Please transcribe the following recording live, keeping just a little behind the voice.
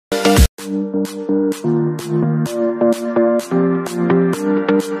Everybody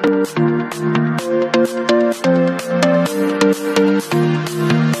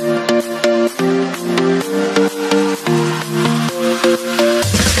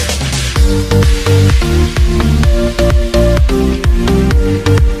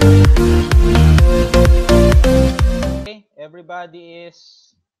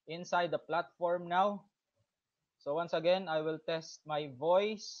is inside the platform now. So once again, I will test my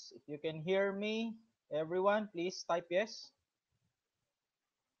voice. If you can hear me, everyone, please type yes.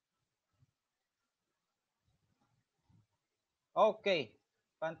 Okay,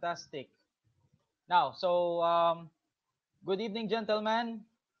 fantastic. Now, good evening, gentlemen.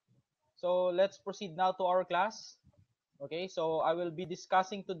 So let's proceed now to our class. Okay, so I will be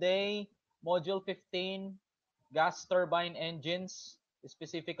discussing today Module 15, gas turbine engines.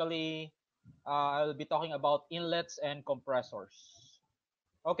 Specifically, I'll be talking about inlets and compressors.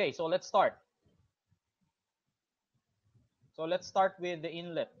 Okay, so let's start. So let's start with the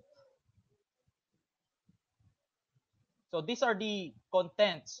inlet. So these are the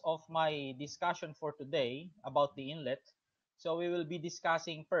contents of my discussion for today about the inlet. So we will be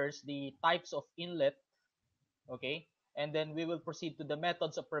discussing first the types of inlet, okay? And then we will proceed to the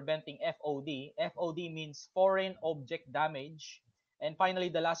methods of preventing FOD. FOD means foreign object damage. And finally,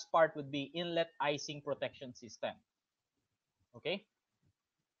 the last part would be inlet icing protection system. Okay?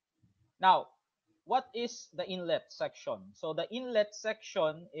 Now, what is the inlet section? So the inlet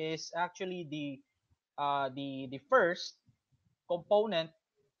section is actually the first component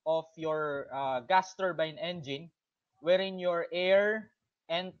of your gas turbine engine wherein your air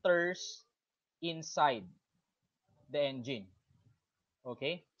enters inside the engine.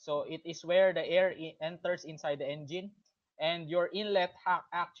 Okay, so it is where the air enters inside the engine, and your inlet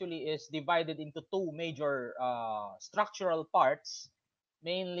actually is divided into two major structural parts.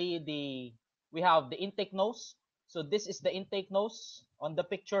 Mainly we have the intake nose. So this is the intake nose on the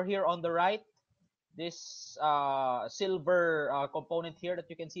picture here on the right. This silver component here that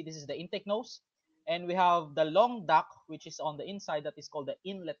you can see, this is the intake nose. And we have the long duct, which is on the inside, that is called the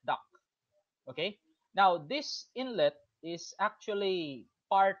inlet duct. Okay. Now, this inlet is actually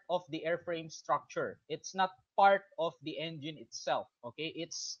part of the airframe structure. It's not part of the engine itself. Okay.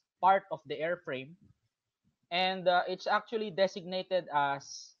 It's part of the airframe. And it's actually designated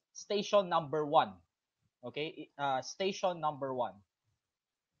as station number 1. Okay. Station number 1.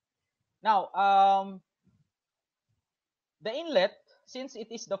 Now, the inlet, since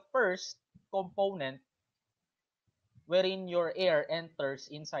it is the first component wherein your air enters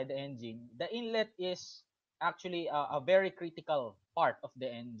inside the engine, the inlet is actually a very critical part of the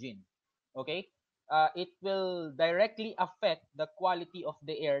engine. Okay? It will directly affect the quality of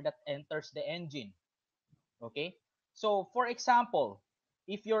the air that enters the engine. Okay? So, for example,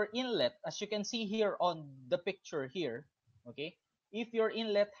 if your inlet, as you can see here on the picture here, okay, if your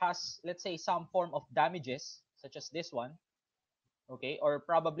inlet has, let's say, some form of damages, such as this one, okay, or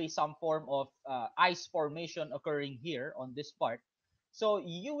probably some form of ice formation occurring here on this part, so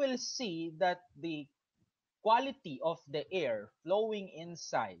you will see that the quality of the air flowing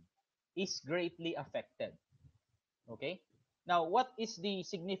inside is greatly affected. Okay, now what is the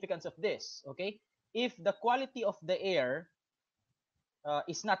significance of this? Okay, if the quality of the air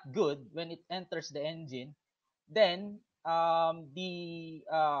is not good when it enters the engine, then the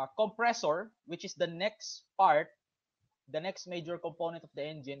compressor, which is the next part, the next major component of the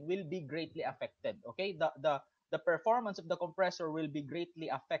engine, will be greatly affected. Okay, the performance of the compressor will be greatly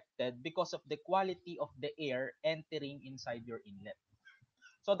affected because of the quality of the air entering inside your inlet.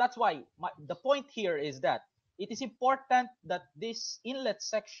 So that's why the point here is that it is important that this inlet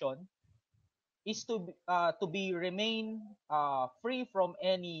section is to be remain free from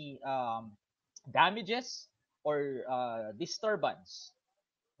any damages or disturbance.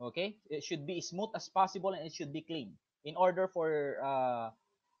 Okay, it should be smooth as possible and it should be clean in order for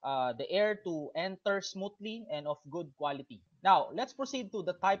the air to enter smoothly and of good quality. Now, let's proceed to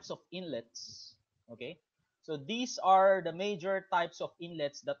the types of inlets. Okay, so these are the major types of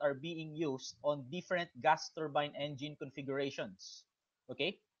inlets that are being used on different gas turbine engine configurations.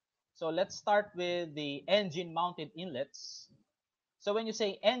 Okay, so let's start with the engine mounted inlets. So when you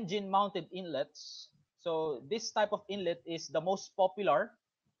say engine mounted inlets, so this type of inlet is the most popular.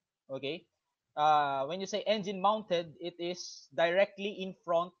 Okay, when you say engine mounted, it is directly in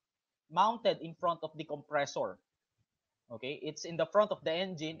front, mounted in front of the compressor. Okay, it's in the front of the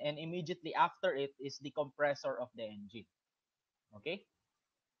engine, and immediately after it is the compressor of the engine. Okay,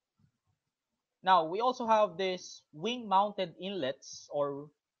 now we also have this wing mounted inlets, or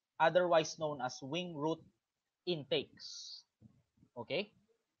otherwise known as wing root intakes. Okay,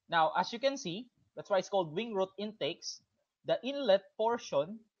 Now, as you can see, that's why it's called wing root intakes. The inlet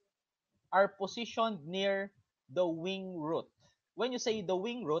portion are positioned near the wing root. When you say the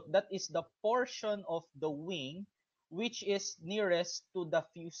wing root, that is the portion of the wing which is nearest to the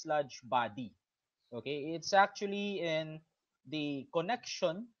fuselage body. Okay, it's actually in the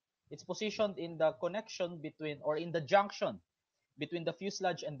connection. It's positioned in the connection between, or in the junction between the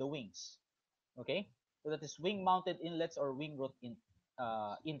fuselage and the wings. Okay, so that is wing mounted inlets or wing root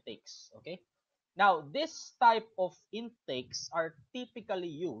intakes. Okay, now this type of intakes are typically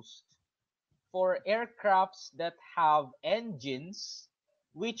used for aircrafts that have engines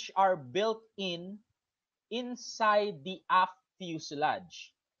which are built inside the aft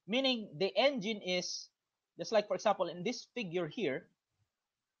fuselage. Meaning the engine is just like, for example, in this figure here,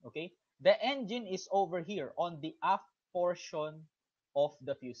 okay, the engine is over here on the aft portion of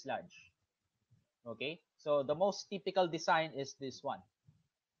the fuselage. Okay, so the most typical design is this one.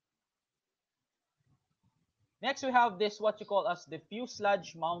 Next, we have this, what you call as the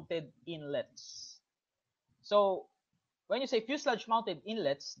fuselage mounted inlets. So when you say fuselage mounted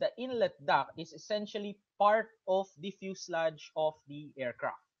inlets, the inlet duct is essentially part of the fuselage of the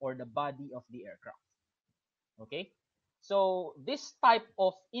aircraft or the body of the aircraft. Okay? So this type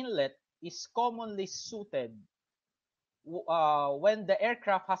of inlet is commonly suited when the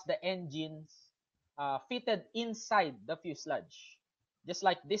aircraft has the engines fitted inside the fuselage. Just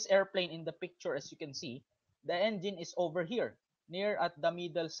like this airplane in the picture, as you can see, the engine is over here, near at the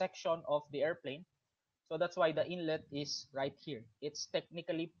middle section of the airplane. So that's why the inlet is right here. It's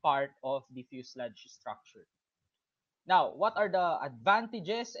technically part of the fuselage structure. Now, what are the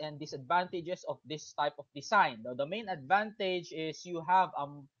advantages and disadvantages of this type of design? Now, the main advantage is you have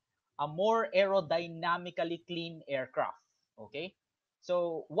a more aerodynamically clean aircraft. Okay?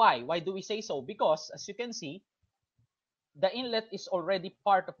 So, why? Why do we say so? Because, as you can see, the inlet is already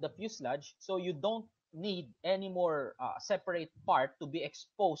part of the fuselage, so you don't need any more separate part to be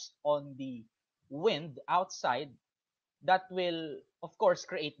exposed on the wind outside that will, of course,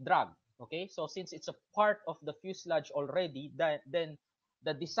 create drag. Okay, so since it's a part of the fuselage already, then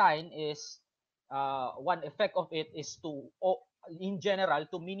the design is one effect of it is to, in general,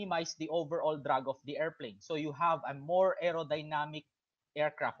 to minimize the overall drag of the airplane. So you have a more aerodynamic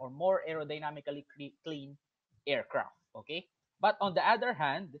aircraft or more aerodynamically clean aircraft. Okay, but on the other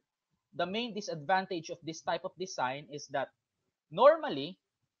hand, the main disadvantage of this type of design is that normally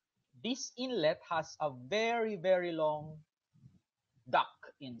this inlet has a very long duct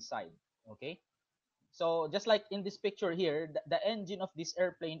inside. Okay, so just like in this picture here, the engine of this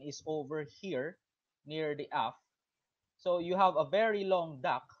airplane is over here near the aft. So you have a very long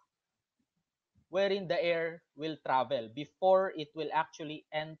duct wherein the air will travel before it will actually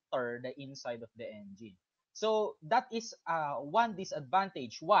enter the inside of the engine. So that is one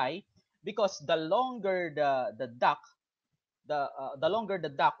disadvantage. Why? Because the longer the duct, the longer the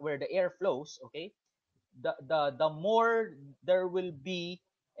duct where the air flows, okay, the more there will be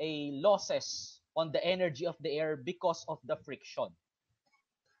a losses on the energy of the air because of the friction.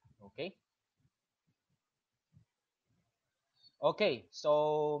 Okay. Okay,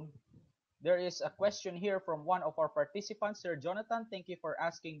 so there is a question here from one of our participants, Sir Jonathan. Thank you for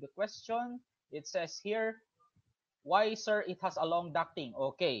asking the question. It says here, why, sir, it has a long ducting?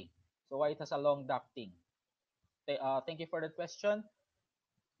 Okay, so why it has a long ducting? Thank you for the question.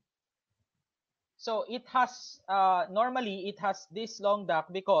 So it has normally it has this long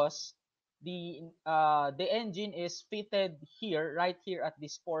duct because the engine is fitted here, right here at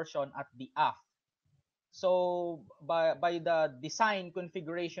this portion at the aft. So by the design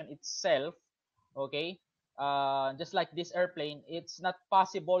configuration itself, okay, just like this airplane, it's not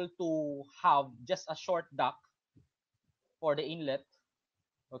possible to have just a short duct for the inlet,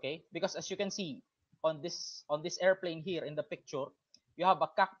 okay, because as you can see on this airplane here in the picture, you have a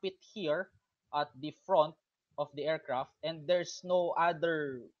cockpit here at the front of the aircraft, and there's no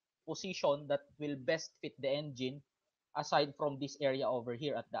other position that will best fit the engine aside from this area over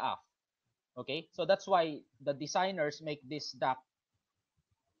here at the aft. Okay, so that's why the designers make this duct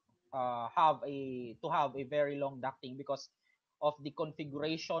have a very long ducting because of the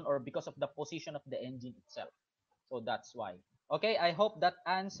configuration or because of the position of the engine itself. So that's why. Okay, I hope that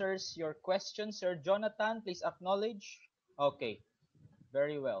answers your question, Sir Jonathan. Please acknowledge. Okay,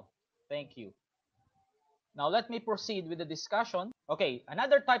 very well. Thank you. Now let me proceed with the discussion. Okay,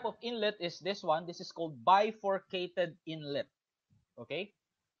 another type of inlet is this one. This is called bifurcated inlet. Okay,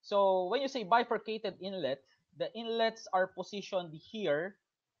 so when you say bifurcated inlet, the inlets are positioned here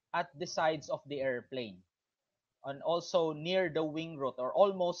at the sides of the airplane and also near the wing root or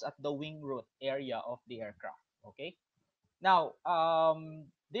almost at the wing root area of the aircraft. Okay, now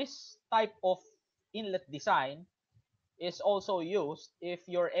This type of inlet design is also used if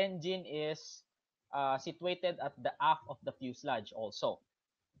your engine is situated at the aft of the fuselage also.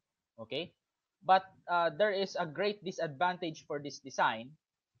 Okay? But there is a great disadvantage for this design.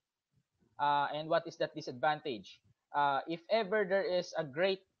 And what is that disadvantage? If ever there is a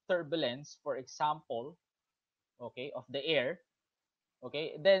great turbulence, for example, okay, of the air,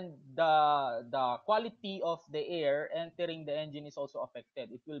 okay, then the quality of the air entering the engine is also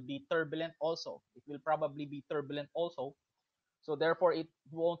affected. It will be turbulent also. It will probably be turbulent also. So therefore, it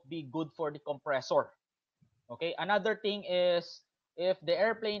won't be good for the compressor. Okay. Another thing is if the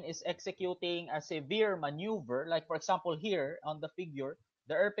airplane is executing a severe maneuver, like for example here on the figure,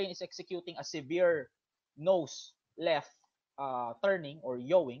 the airplane is executing a severe nose left turning or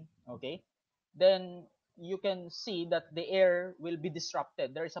yawing. Okay, then you can see that the air will be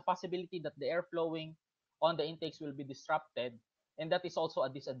disrupted. There is a possibility that the air flowing on the intakes will be disrupted, and that is also a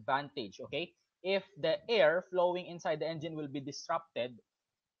disadvantage. Okay, if the air flowing inside the engine will be disrupted,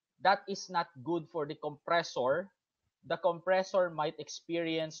 that is not good for the compressor. The compressor might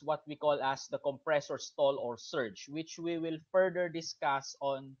experience what we call as the compressor stall or surge, which we will further discuss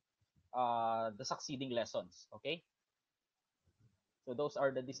on the succeeding lessons. Okay, so those are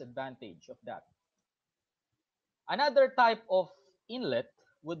the disadvantage of that. Another type of inlet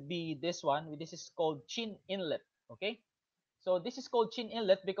would be this one. This is called chin inlet. Okay, so this is called chin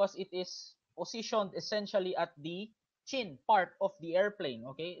inlet because it is positioned essentially at the chin part of the airplane.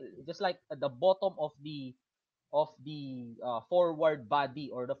 Okay, just like at the bottom of the forward body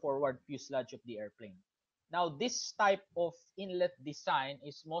or the forward fuselage of the airplane. Now, this type of inlet design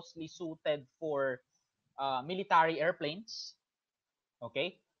is mostly suited for military airplanes.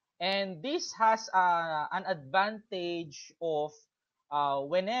 Okay, and this has an advantage of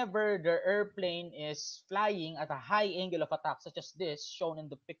whenever the airplane is flying at a high angle of attack, such as this shown in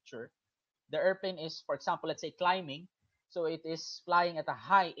the picture. The airplane is, for example, let's say climbing, so it is flying at a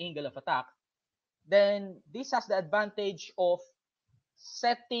high angle of attack. Then this has the advantage of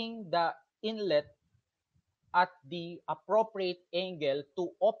setting the inlet at the appropriate angle to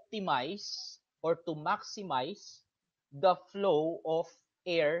optimize or to maximize the flow of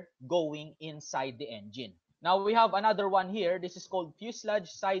air going inside the engine. Now we have another one here. This is called fuselage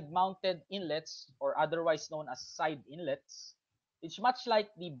side mounted inlets, or otherwise known as side inlets. It's much like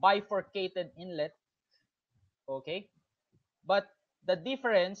the bifurcated inlet, okay? But the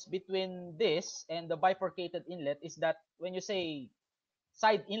difference between this and the bifurcated inlet is that when you say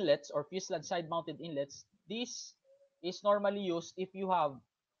side inlets or fuselage side mounted inlets, this is normally used if you have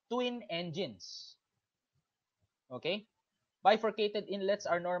twin engines. Okay? Bifurcated inlets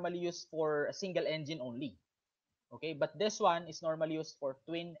are normally used for a single engine only. Okay? But this one is normally used for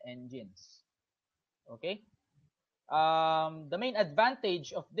twin engines. Okay? The main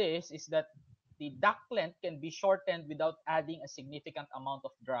advantage of this is that the duct length can be shortened without adding a significant amount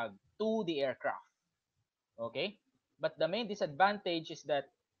of drag to the aircraft. Okay? But the main disadvantage is that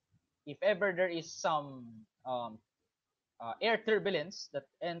if ever there is some air turbulence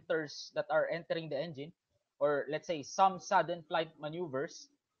that are entering the engine, or let's say some sudden flight maneuvers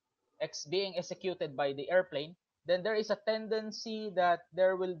being executed by the airplane, then there is a tendency that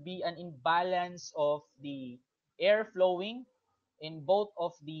there will be an imbalance of the air flowing in both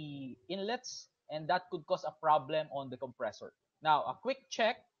of the inlets, and that could cause a problem on the compressor. Now, a quick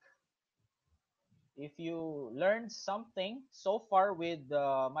check if you learned something so far with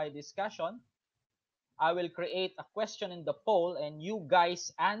my discussion. I will create a question in the poll and you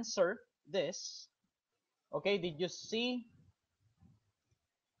guys answer this. Okay, did you see?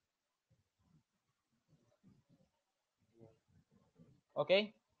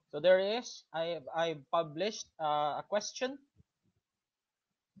 Okay, so there is. I published a question.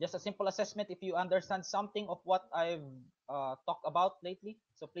 Just a simple assessment if you understand something of what I've talked about lately.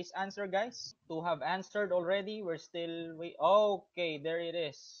 So please answer, guys. To have answered already, we're still wait. Okay, there it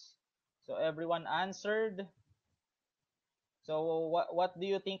is. So everyone answered. So what do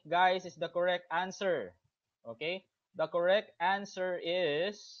you think, guys, is the correct answer? Okay, the correct answer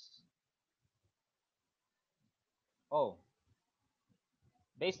is, oh,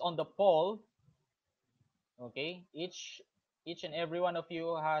 based on the poll. Okay, each and every one of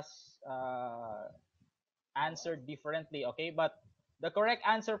you has answered differently. Okay, but the correct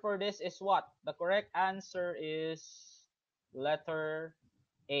answer for this is what? The correct answer is letter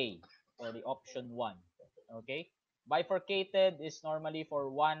A, or the option 1. Okay, bifurcated is normally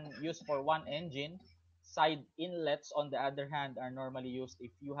for one used for one engine. Side inlets, on the other hand, are normally used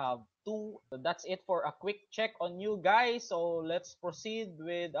if you have two. So that's it for a quick check on you guys. So let's proceed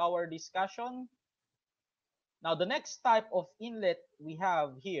with our discussion. Now, the next type of inlet we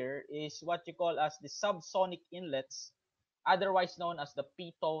have here is what you call as the subsonic inlets, otherwise known as the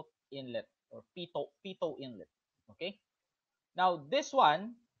pitot inlet or pitot inlet. Okay. Now, this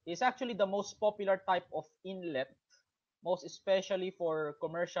one is actually the most popular type of inlet, most especially for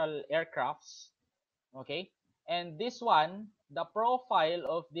commercial aircrafts. Okay. And this one, the profile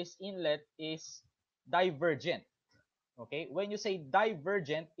of this inlet is divergent. Okay, when you say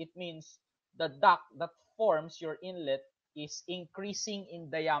divergent, it means the duct that forms your inlet is increasing in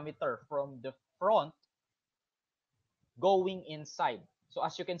diameter from the front going inside. So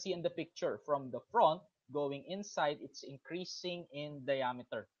as you can see in the picture, from the front going inside, it's increasing in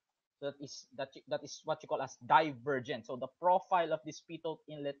diameter. So that is what you call as divergent. So the profile of this pitot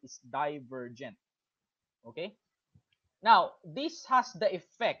inlet is divergent. Okay. Now this has the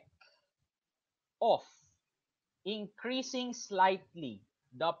effect of increasing slightly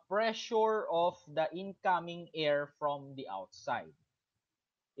the pressure of the incoming air from the outside.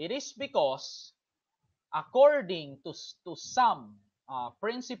 It is because, according to some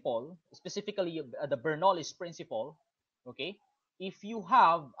principle, specifically the Bernoulli's principle, okay, if you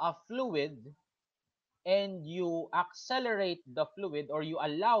have a fluid and you accelerate the fluid or you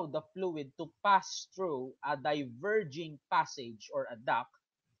allow the fluid to pass through a diverging passage or a duct,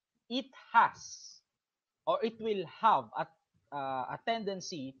 it has or it will have a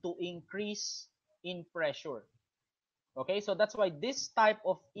tendency to increase in pressure. Okay, so that's why this type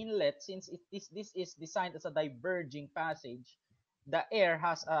of inlet, since this is designed as a diverging passage, the air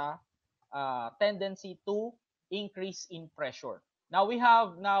has a tendency to increase in pressure. Now we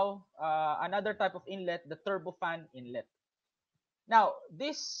have another type of inlet, the turbofan inlet. Now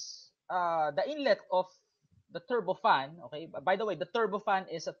the inlet of the turbofan, okay, by the way, the turbofan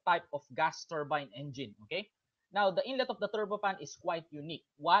is a type of gas turbine engine, okay. Now the inlet of the turbofan is quite unique.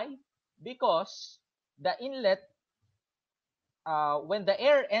 Why? Because the inlet, when the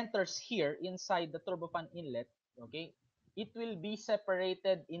air enters here inside the turbofan inlet, okay, it will be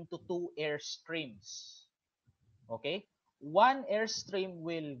separated into two air streams. Okay, one airstream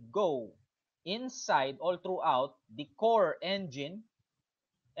will go inside all throughout the core engine,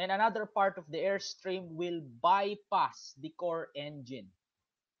 and another part of the airstream will bypass the core engine.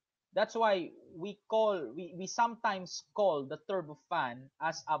 That's why we sometimes call the turbofan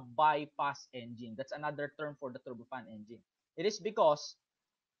as a bypass engine. That's another term for the turbofan engine. It is because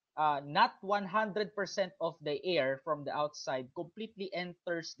not 100% of the air from the outside completely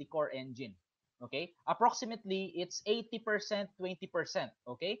enters the core engine. Okay? Approximately, it's 80%, 20%.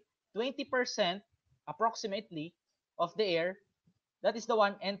 Okay? 20% approximately of the air, that is the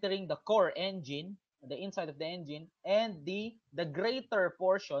one entering the core engine, the inside of the engine, and the greater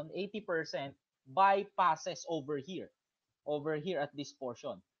portion, 80%, bypasses over here at this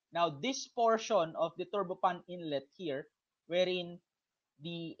portion. Now, this portion of the turbofan inlet here, wherein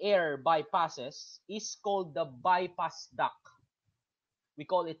the air bypasses, is called the bypass duct. We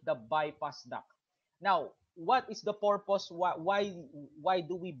call it the bypass duct. Now, what is the purpose? Why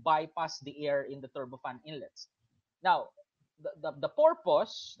do we bypass the air in the turbofan inlets? Now, the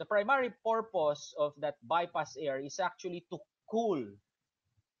purpose, the primary purpose of that bypass air is actually to cool,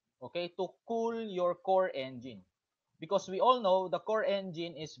 okay, to cool your core engine. Because we all know the core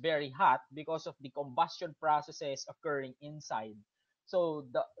engine is very hot because of the combustion processes occurring inside. So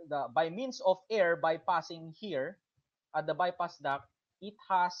the by means of air bypassing here at the bypass duct, it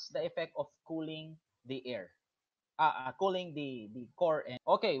has the effect of cooling the air, cooling the core engine.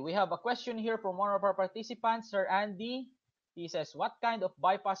 Okay, we have a question here from one of our participants, Sir Andy. He says, what kind of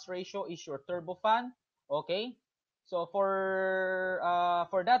bypass ratio is your turbofan? Okay, so for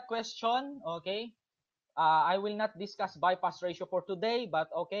that question, okay, I will not discuss bypass ratio for today, but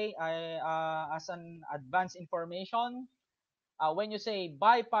okay, as an advanced information, when you say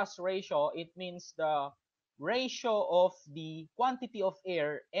bypass ratio, it means the ratio of the quantity of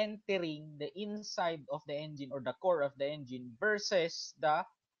air entering the inside of the engine or the core of the engine versus the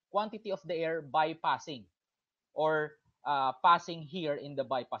quantity of the air bypassing or passing here in the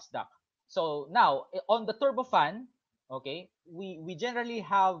bypass duct. So now on the turbofan, okay, we generally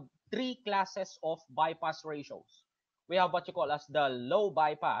have three classes of bypass ratios. We have what you call as the low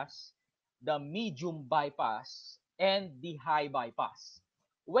bypass, the medium bypass, and the high bypass.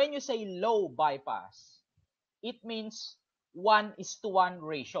 When you say low bypass, it means 1:1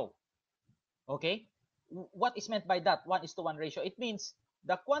 ratio. Okay? What is meant by that 1:1 ratio? It means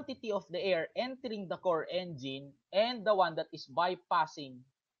the quantity of the air entering the core engine and the one that is bypassing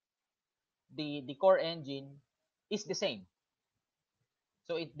the core engine is the same.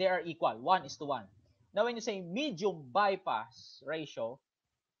 So they are equal, 1:1. Now when you say medium bypass ratio,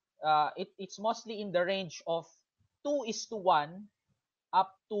 it's mostly in the range of 2:1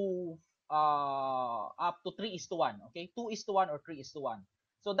 up to 3:1. Okay, 2:1 or 3:1.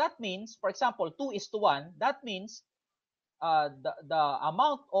 So that means, for example, 2:1. That means the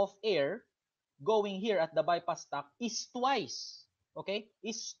amount of air going here at the bypass duct is twice. Okay,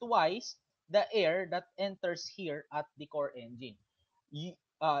 is twice the air that enters here at the core engine.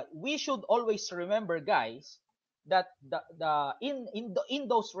 We should always remember, guys, that in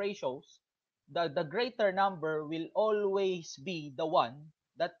those ratios, the greater number will always be the one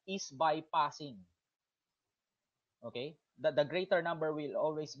that is bypassing. Okay, the greater number will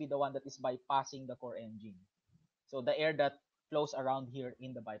always be the one that is bypassing the core engine. So the air that flows around here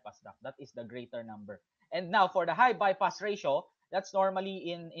in the bypass duct, that is the greater number. And now for the high bypass ratio, that's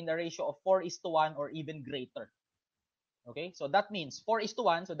normally in the ratio of 4:1 or even greater. Okay, so that means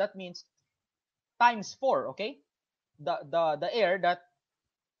 4:1. So that means times 4. Okay, the air that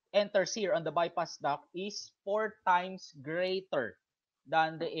enters here on the bypass duct is 4 times greater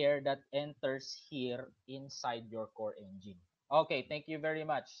than the air that enters here inside your core engine. Okay, thank you very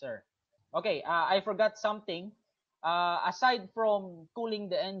much, sir. Okay, I forgot something. Aside from cooling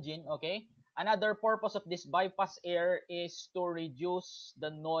the engine, okay, another purpose of this bypass air is to reduce the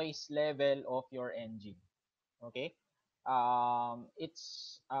noise level of your engine. Okay,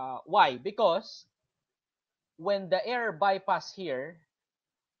 it's why? Because when the air bypass here,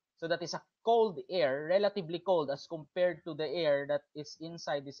 so that is a cold air, relatively cold as compared to the air that is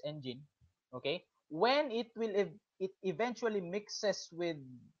inside this engine. Okay, when it eventually mixes with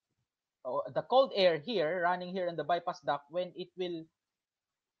the cold air here running here in the bypass duct, when it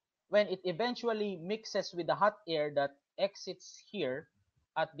eventually mixes with the hot air that exits here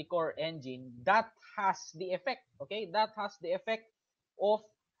at the core engine, that has the effect, okay, that has the effect of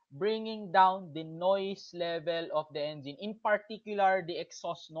bringing down the noise level of the engine, in particular the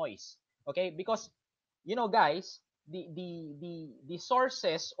exhaust noise. Okay, because guys, the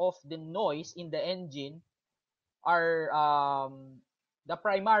sources of the noise in the engine are the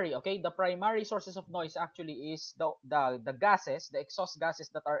primary sources of noise actually is the gases, the exhaust gases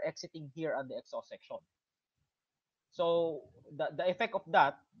that are exiting here at the exhaust section. So the effect of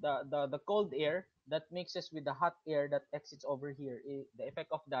that, the cold air that mixes with the hot air that exits over here, the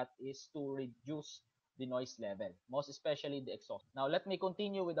effect of that is to reduce the noise level, most especially the exhaust. Now let me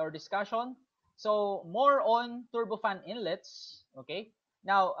continue with our discussion. So more on turbofan inlets. Okay,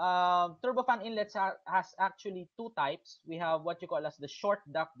 now turbofan inlets has actually two types. We have what you call as the short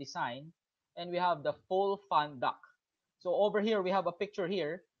duct design, and we have the full fan duct. So over here we have a picture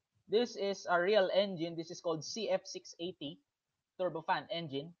here. This is a real engine. This is called CF680 turbofan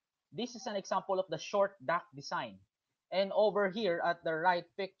engine. This is an example of the short duct design. And over here at the right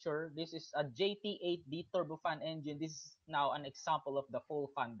picture, this is a JT8D turbofan engine. This is now an example of the full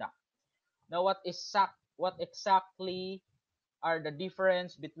fan duct. Now, what exactly are the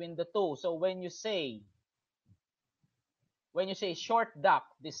difference between the two? So when you say short duct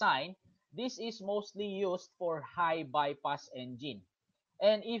design, this is mostly used for high bypass engine.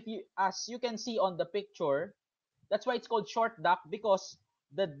 And if you, as you can see on the picture, that's why it's called short duct, because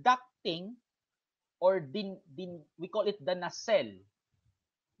the ducting, or we call it the nacelle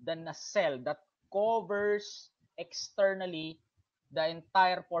that covers externally the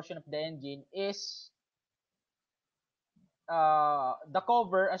entire portion of the engine is the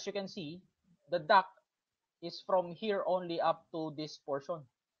cover. As you can see, the duct is from here only up to this portion.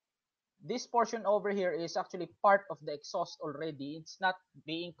 This portion over here is actually part of the exhaust already. It's not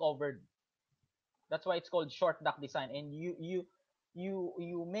being covered. That's why it's called short duct design. And you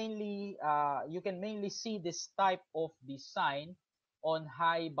mainly you can mainly see this type of design on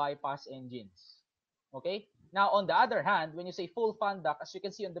high bypass engines. Okay? Now on the other hand, when you say full fan duct, as you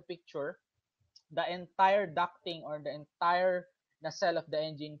can see on the picture, the entire ducting or the entire nacelle of the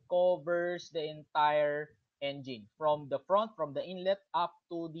engine covers the entire engine from the front, from the inlet up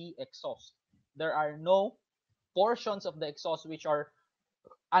to the exhaust. There are no portions of the exhaust which are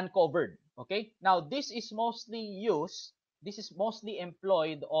uncovered. Okay, now this is mostly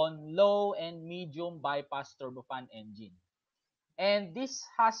employed on low and medium bypass turbofan engine, and this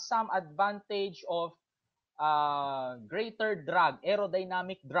has some advantage of greater drag,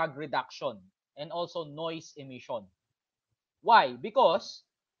 aerodynamic drag reduction, and also noise emission. Why? Because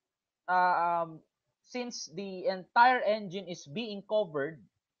since the entire engine is being covered,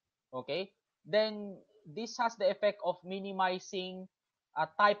 okay, then this has the effect of minimizing a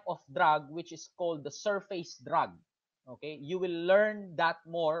type of drag which is called the surface drag. Okay, you will learn that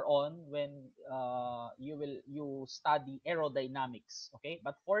more on when you study aerodynamics. Okay,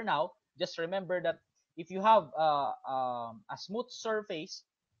 but for now, just remember that if you have a smooth surface,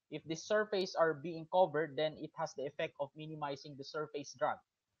 If the surface are being covered, then it has the effect of minimizing the surface drag,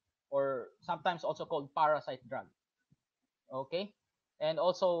 or sometimes also called parasite drag. Okay? And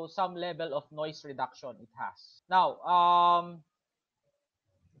also some level of noise reduction it has. Now,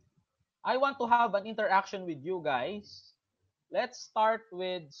 I want to have an interaction with you guys. Let's start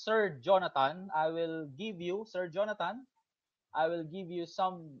with Sir Jonathan. Sir Jonathan, I will give you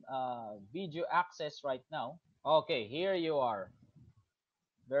some video access right now. Okay, here you are.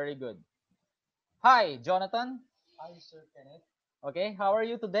 Very good. Hi, Jonathan. Hi, Sir Kenneth. Okay, how are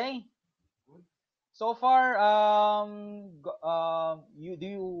you today? Good. So far,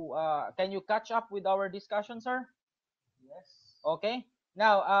 can you catch up with our discussion, sir? Yes. Okay.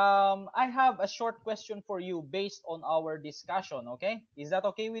 Now, I have a short question for you based on our discussion. Okay, is that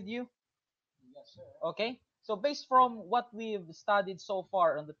okay with you? Yes, sir. Okay. So based from what we've studied so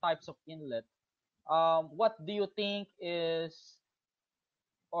far on the types of inlet, what do you think is,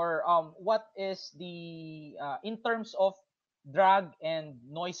 or what is the in terms of drag and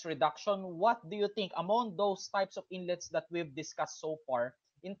noise reduction, what do you think among those types of inlets that we've discussed so far,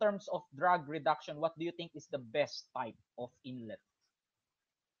 in terms of drag reduction, what do you think is the best type of inlet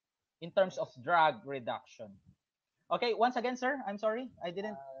in terms of Yes. drag reduction? Okay, once again, sir, I'm sorry, I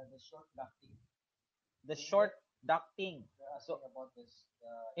didn't. The short ducting. The short Inlet. ducting. You're So asking about this.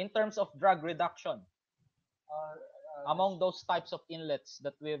 in terms of drag reduction, Uh, the among those types of inlets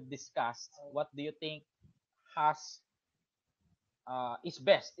that we've discussed, uh, what do you think has is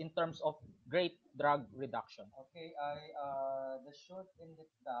best in terms of great drag reduction? okay. The short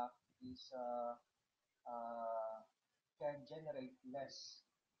inlet duct is uh, can generate less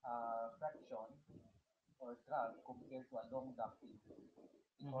friction or drag compared to a long ducting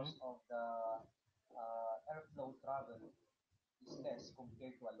Mm-hmm. because of the airflow travel is less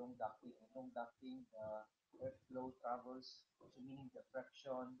compared to a long ducting. In long ducting, airflow travels, so meaning the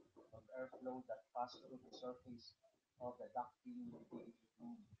fraction of airflow that passes through the surface of the ducting will be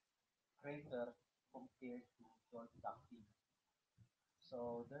greater compared to short ducting.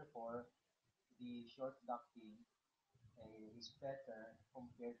 So therefore, the short ducting is better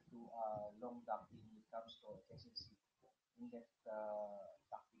compared to long ducting when it comes to efficiency, inlet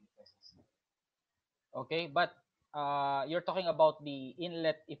ducting efficiency. Okay, but you're talking about the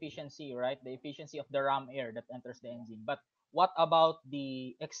inlet efficiency, right? The efficiency of the ram air that enters the Yeah. engine. But what about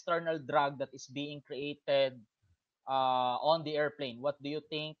the external drag that is being created on the airplane? What do you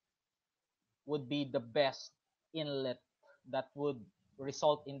think would be the best inlet that would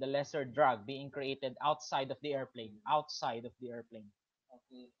result in the lesser drag being created outside of the airplane? Outside of the airplane.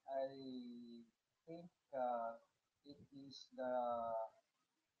 Okay, I think it is the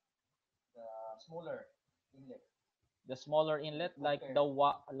smaller inlet. The smaller inlet, like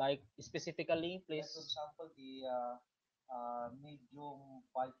Compare, like specifically, like for please. example, the medium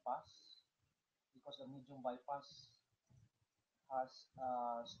bypass, because the medium bypass has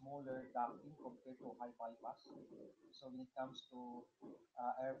smaller ducting compared to high bypass. So when it comes to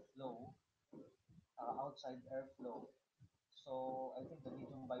airflow, outside airflow, so I think the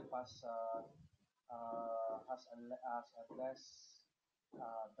medium bypass has a less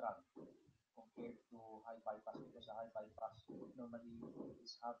drag compared to high bypass because the high bypass normally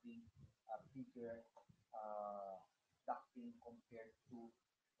is having a bigger ducting compared to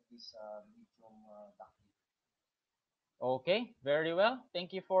this medium ducting. Okay, very well.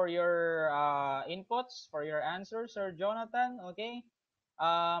 Thank you for your inputs, for your answers, Sir Jonathan. Okay.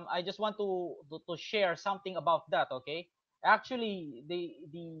 I just want to share something about that. Okay. Actually,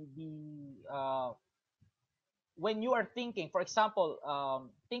 when you are thinking, for example,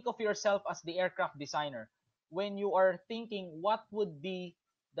 think of yourself as the aircraft designer. When you are thinking, what would be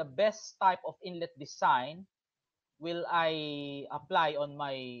the best type of inlet design will I apply on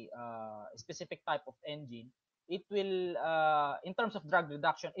my specific type of engine, it will, in terms of drag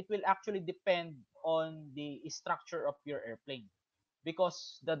reduction, it will actually depend on the structure of your airplane.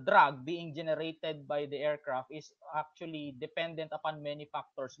 Because the drag being generated by the aircraft is actually dependent upon many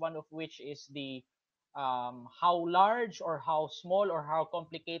factors, one of which is the how large or how small or how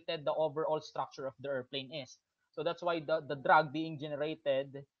complicated the overall structure of the airplane is. So that's why the drag being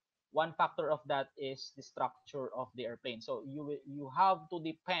generated, one factor of that is the structure of the airplane. So you have to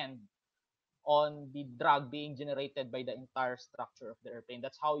depend on the drag being generated by the entire structure of the airplane.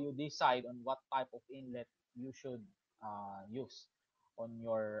 That's how you decide on what type of inlet you should use on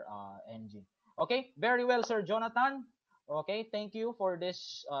your engine. Okay, very well, Sir Jonathan. Okay, thank you for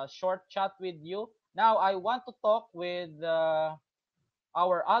this short chat with you. Now, I want to talk with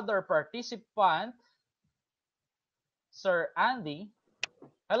our other participant, Sir Andy.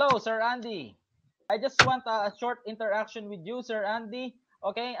 Hello, Sir Andy. I just want a short interaction with you, Sir Andy.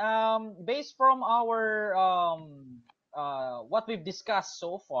 Okay, based from our what we've discussed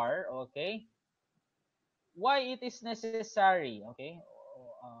so far, okay, why it is necessary, okay,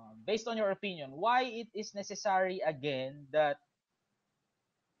 based on your opinion, why it is necessary again that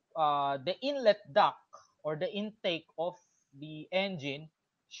the inlet duct or the intake of the engine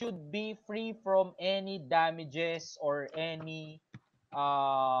should be free from any damages or any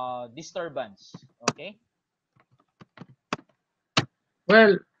disturbance. Okay.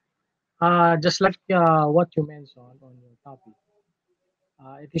 Well, just like what you mentioned on your topic,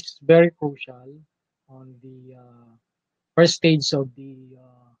 it is very crucial on the first stage of the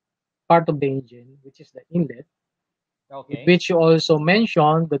part of the engine, which is the inlet, with Okay. which you also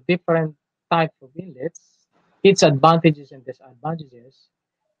mentioned the different types of inlets, its advantages and disadvantages.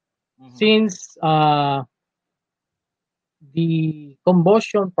 Mm-hmm. Since the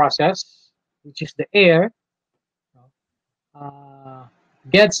combustion process, which is the air, uh,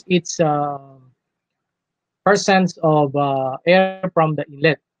 gets its percents of air from the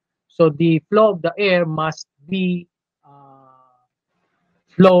inlet. So the flow of the air must be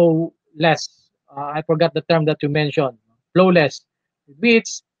flow less. I forgot the term that you mentioned. Flow less,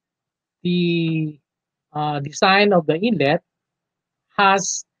 which the design of the inlet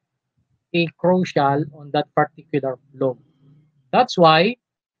has a crucial on that particular flow. That's why,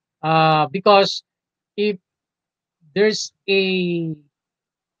 because if there's a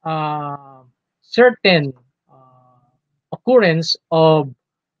uh, certain occurrence of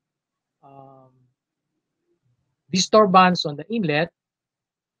um, disturbance on the inlet,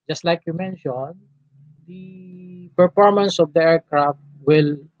 just like you mentioned, the performance of the aircraft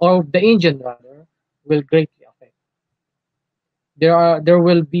will, or the engine rather, will greatly affect. There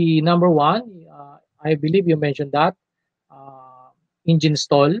will be number one. I believe you mentioned that engine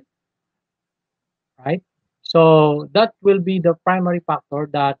stall, right? So that will be the primary factor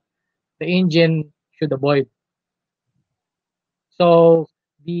that the engine should avoid. So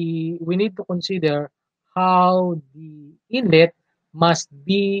we need to consider how the inlet must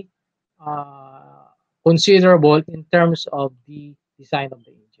be uh, considerable in terms of the design of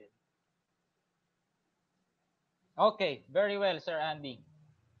the engine. Okay. Very well, Sir Andy.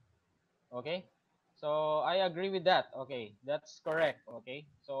 Okay. So I agree with that. Okay, that's correct. Okay.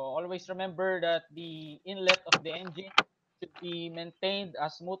 So always remember that the inlet of the engine should be maintained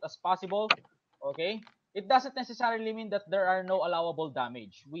as smooth as possible. Okay. It doesn't necessarily mean that there are no allowable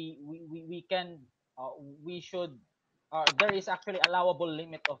damage. We can we should there is actually allowable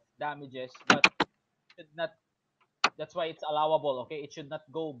limit of damages, but should not, that's why it's allowable. Okay, it should not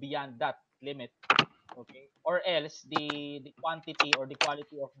go beyond that limit. Okay, or else the quantity or the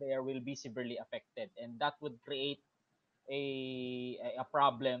quality of the air will be severely affected, and that would create a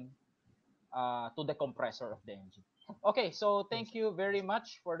problem to the compressor of the engine. Okay, so Yes. thank you very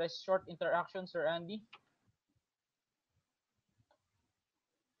much for the short interaction, Sir Andy.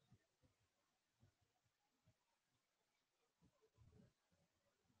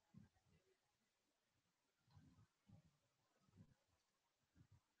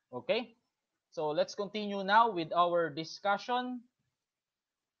 Okay, so let's continue now with our discussion.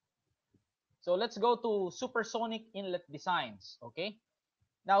 So let's go to supersonic inlet designs. Okay,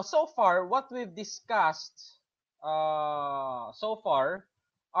 now so far what we've discussed so far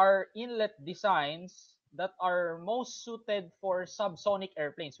are inlet designs that are most suited for subsonic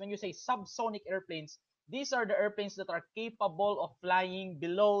airplanes. When you say subsonic airplanes, these are the airplanes that are capable of flying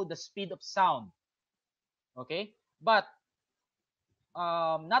below the speed of sound. Okay, but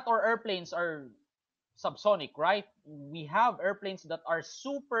not all airplanes are subsonic, right? We have airplanes that are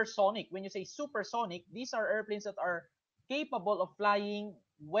supersonic. When you say supersonic, these are airplanes that are capable of flying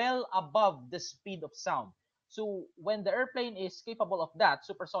well above the speed of sound. So when the airplane is capable of that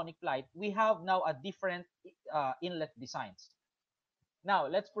supersonic flight, we have now a different inlet designs. Now,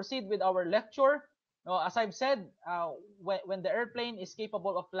 let's proceed with our lecture. Now, as I've said, when the airplane is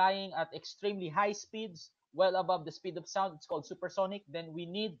capable of flying at extremely high speeds, well above the speed of sound, it's called supersonic, then we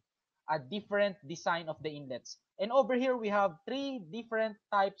need a different design of the inlets. And over here, we have three different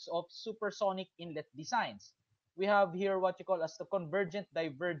types of supersonic inlet designs. We have here what you call as the convergent,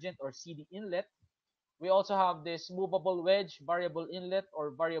 divergent, or CD inlet. We also have this movable wedge, variable inlet,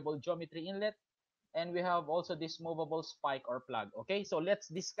 or variable geometry inlet, and we have also this movable spike or plug. Okay, so let's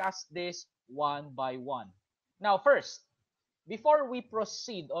discuss this one by one. Now, first, before we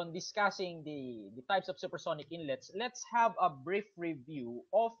proceed on discussing the types of supersonic inlets, let's have a brief review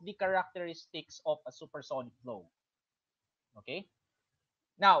of the characteristics of a supersonic flow. Okay,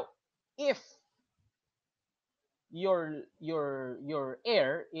 now, if your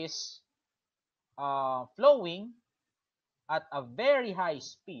air is flowing at a very high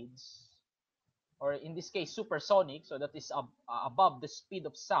speeds, or in this case supersonic, so that is above the speed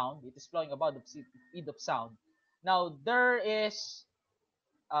of sound, it is flowing above the speed of sound. Now there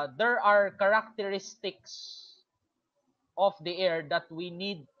are characteristics of the air that we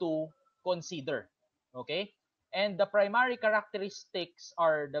need to consider. Okay? And the primary characteristics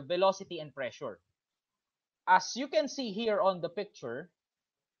are the velocity and pressure. As you can see here on the picture,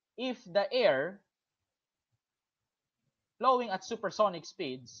 if the air flowing at supersonic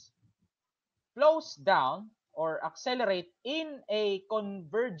speeds flows down or accelerate in a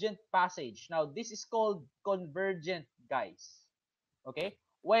convergent passage. Now, this is called convergent, guys. Okay?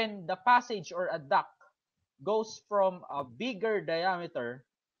 When the passage or a duct goes from a bigger diameter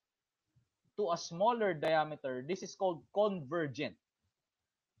to a smaller diameter, this is called convergent.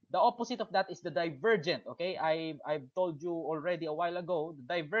 The opposite of that is the divergent. Okay, I've told you already a while ago.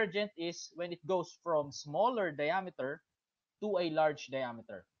 The divergent is when it goes from smaller diameter to a large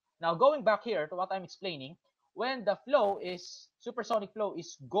diameter. Now going back here to what I'm explaining, when the flow is supersonic flow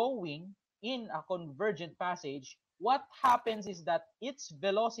is going in a convergent passage, what happens is that its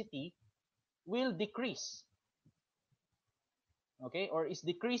velocity will decrease, okay, or is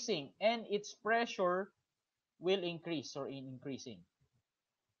decreasing, and its pressure will increase or in increasing.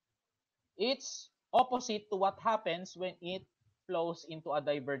 It's opposite to what happens when it flows into a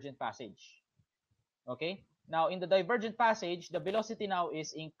divergent passage. Okay? Now, in the divergent passage, the velocity now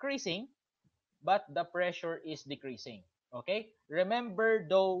is increasing, but the pressure is decreasing. Okay? Remember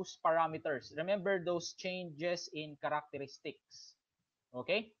those parameters. Remember those changes in characteristics.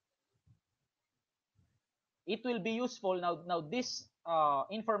 Okay? It will be useful. Now this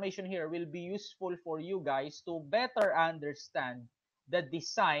information here will be useful for you guys to better understand the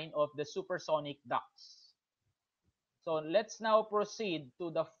design of the supersonic ducts. So let's now proceed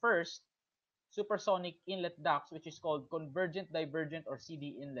to the first supersonic inlet ducts, which is called convergent, divergent, or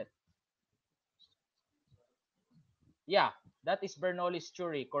CD inlet. Yeah, that is Bernoulli's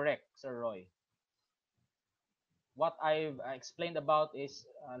theory, correct, Sir Roy. What I've explained about is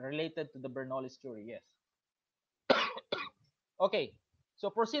related to the Bernoulli's theory, yes. Okay, so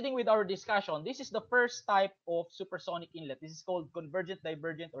proceeding with our discussion, this is the first type of supersonic inlet. This is called convergent,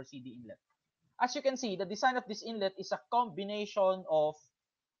 divergent, or CD inlet. As you can see, the design of this inlet is a combination of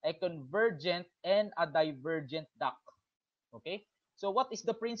a convergent and a divergent duct. Okay? So what is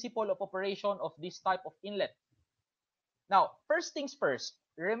the principle of operation of this type of inlet? Now, first things first,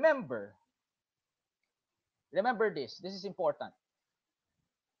 remember this. This is important.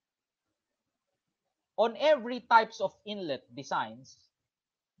 On every types of inlet designs,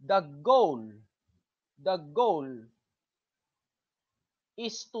 the goal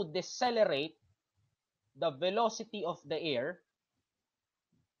is to decelerate the velocity of the air,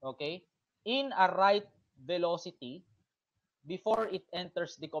 okay, in a right velocity before it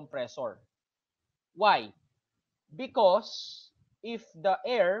enters the compressor. Why? Because if the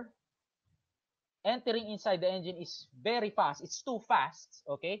air entering inside the engine is very fast, it's too fast,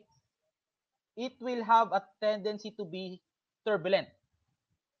 okay, it will have a tendency to be turbulent,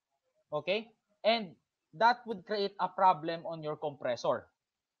 okay, and that would create a problem on your compressor,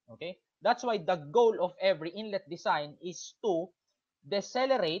 okay. That's why the goal of every inlet design is to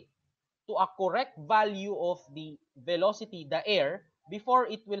decelerate to a correct value of the velocity, the air, before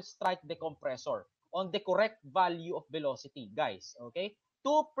it will strike the compressor on the correct value of velocity, guys, okay,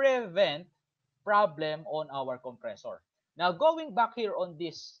 to prevent problem on our compressor. Now, going back here on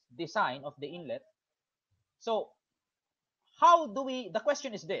this design of the inlet, so the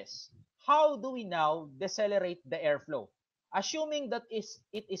question is this, how do we now decelerate the airflow? Assuming that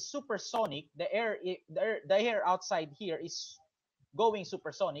it is supersonic, the air outside here is going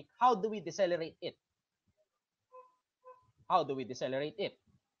supersonic, how do we decelerate it? How do we decelerate it?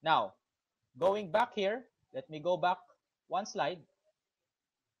 Now, going back here, let me go back one slide.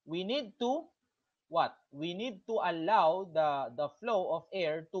 We need to what? We need to allow the flow of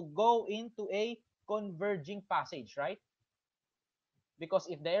air to go into a converging passage, right? Because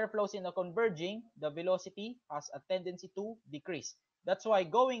if the air flows in a converging, the velocity has a tendency to decrease. That's why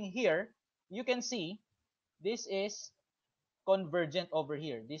going here, you can see this is convergent over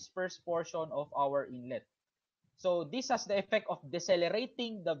here, this first portion of our inlet. So this has the effect of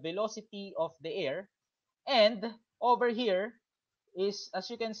decelerating the velocity of the air. And over here is,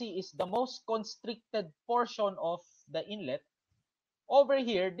 as you can see, is the most constricted portion of the inlet. Over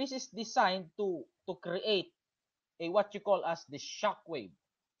here, this is designed to create a what you call as the shock wave.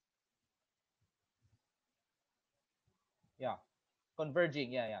 Yeah,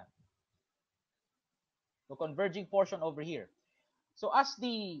 converging. Yeah. The converging portion over here. So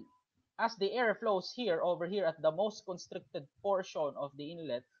as the air flows here, over here at the most constricted portion of the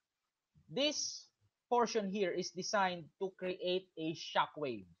inlet, this portion here is designed to create a shock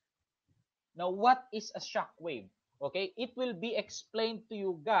wave. Now, what is a shock wave? Okay, it will be explained to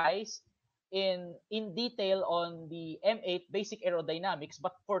you guys in detail on the M8 basic aerodynamics,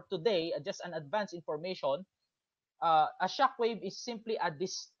 but for today, just an advanced information, a shock wave is simply a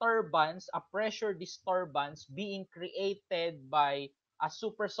disturbance, a pressure disturbance being created by a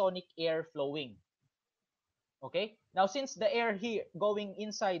supersonic air flowing. Okay? Now, since the air here going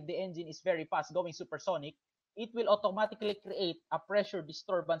inside the engine is very fast, going supersonic, it will automatically create a pressure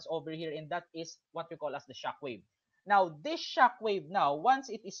disturbance over here, and that is what we call as the shock wave. Now, this shock wave now, once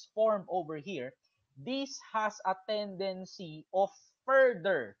it is formed over here, this has a tendency of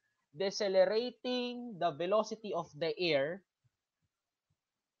further decelerating the velocity of the air.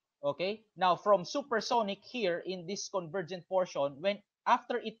 Okay? Now, from supersonic here in this convergent portion, when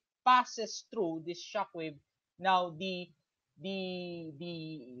after it passes through this shock wave, now the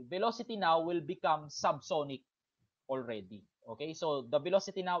velocity now will become subsonic already. Okay? So the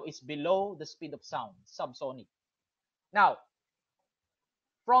velocity now is below the speed of sound, subsonic. Now,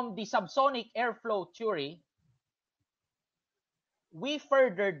 from the subsonic airflow theory, we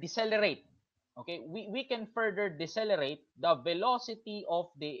further decelerate. Okay? We can further decelerate the velocity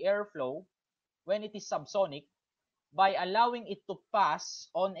of the airflow when it is subsonic by allowing it to pass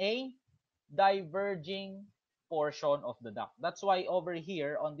on a diverging portion of the duct. That's why over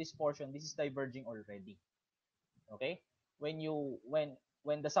here on this portion, this is diverging already. Okay? When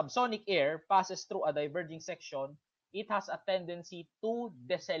the subsonic air passes through a diverging section, it has a tendency to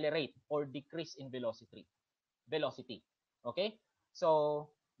decelerate or decrease in velocity. Okay? So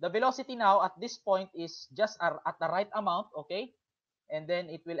the velocity now at this point is just at the right amount, okay? And then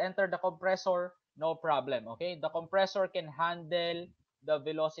it will enter the compressor, no problem, okay? The compressor can handle the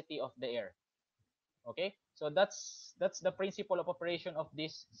velocity of the air. Okay? So that's the principle of operation of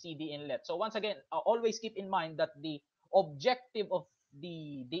this CD inlet. So once again, always keep in mind that the objective of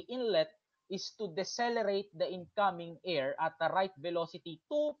the inlet is to decelerate the incoming air at the right velocity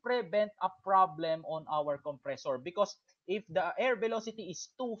to prevent a problem on our compressor, because if the air velocity is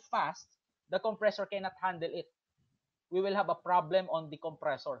too fast, the compressor cannot handle it. We will have a problem on the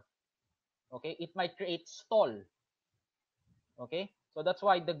compressor. Okay? It might create stall. Okay? So that's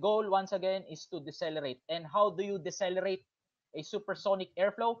why the goal, once again, is to decelerate. And how do you decelerate a supersonic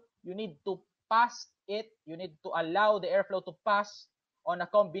airflow? You need to pass it. You need to allow the airflow to pass on a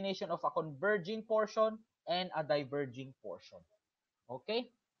combination of a converging portion and a diverging portion. Okay?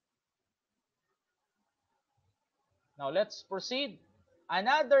 Now let's proceed.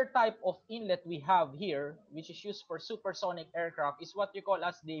 Another type of inlet we have here, which is used for supersonic aircraft, is what you call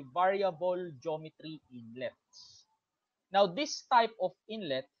as the variable geometry inlets. Now, this type of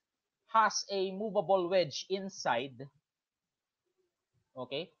inlet has a movable wedge inside,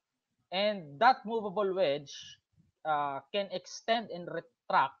 okay? And that movable wedge can extend and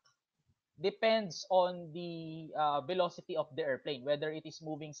retract, depends on the velocity of the airplane, whether it is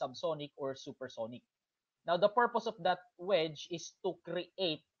moving subsonic or supersonic. Now, the purpose of that wedge is to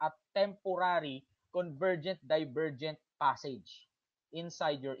create a temporary convergent divergent passage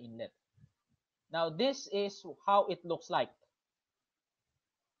inside your inlet. Now, this is how it looks like.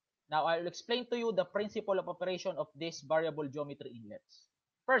 Now, I'll explain to you the principle of operation of these variable geometry inlets.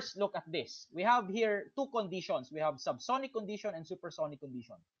 First, look at this. We have here two conditions. We have subsonic condition and supersonic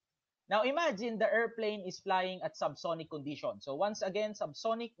condition. Now, imagine the airplane is flying at subsonic condition. So, once again,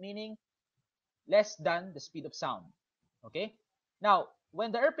 subsonic meaning less than the speed of sound. Okay? Now,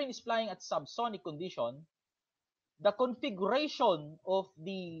 when the airplane is flying at subsonic condition, the configuration of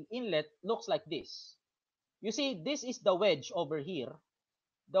the inlet looks like this. You see, this is the wedge over here.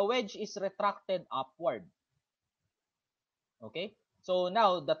 The wedge is retracted upward. Okay? So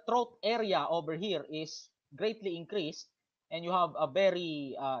now the throat area over here is greatly increased, and you have a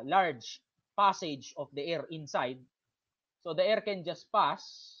very large passage of the air inside. So the air can just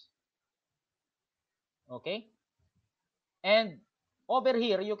pass. Okay? And over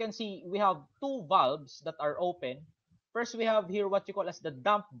here, you can see we have two valves that are open. First, we have here what you call as the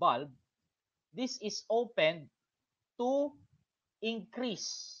dump valve. This is opened to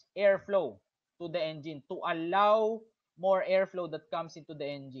increase airflow to the engine, to allow more airflow that comes into the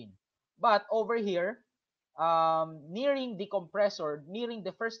engine. But over here, nearing the compressor, nearing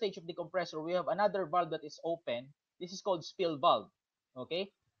the first stage of the compressor, we have another valve that is open. This is called spill valve.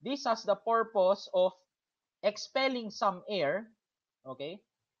 Okay? This has the purpose of expelling some air, okay,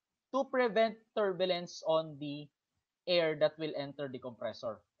 to prevent turbulence on the air that will enter the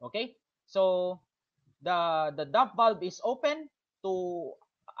compressor. Okay? So the dump valve is open to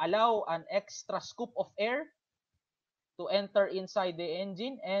allow an extra scoop of air to enter inside the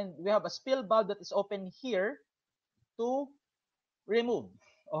engine, and we have a spill valve that is open here to remove.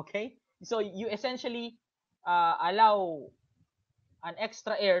 Okay, so you essentially allow an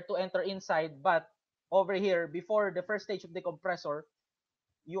extra air to enter inside, but over here, before the first stage of the compressor,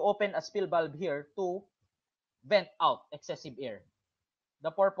 you open a spill valve here to vent out excessive air.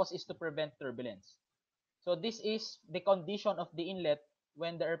 The purpose is to prevent turbulence. So this is the condition of the inlet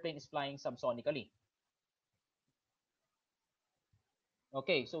when the airplane is flying subsonically.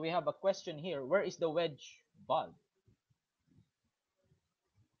 Okay, so we have a question here. Where is the wedge valve?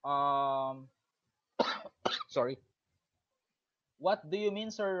 Um, sorry. What do you mean,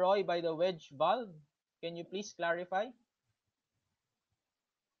 Sir Roy, by the wedge valve? Can you please clarify?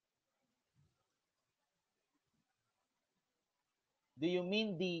 Do you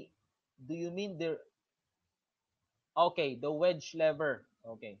mean the do you mean the okay, the wedge lever.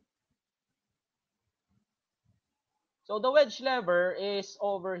 Okay. So the wedge lever is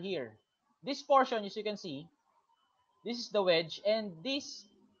over here. This portion, as you can see, this is the wedge, and this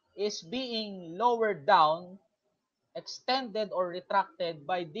is being lowered down, extended or retracted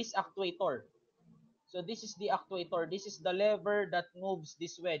by this actuator. So this is the actuator. This is the lever that moves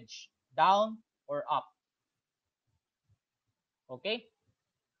this wedge down or up. Okay?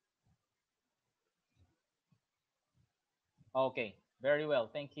 Okay. Very well.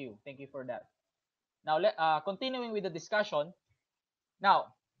 Thank you. Thank you for that. Now, continuing with the discussion.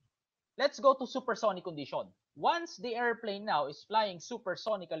 Now, let's go to supersonic condition. Once the airplane now is flying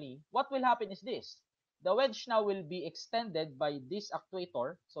supersonically, what will happen is this. The wedge now will be extended by this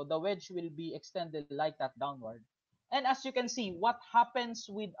actuator. So the wedge will be extended like that downward. And as you can see, what happens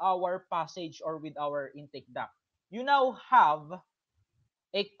with our passage or with our intake duct? You now have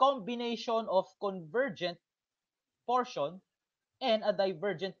a combination of convergent portion and a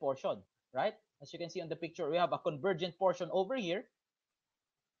divergent portion, right? As you can see on the picture, we have a convergent portion over here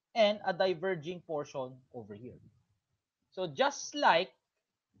and a diverging portion over here. So just like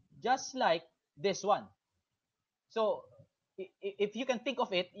this one. So if you can think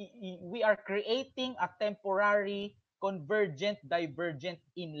of it, we are creating a temporary convergent divergent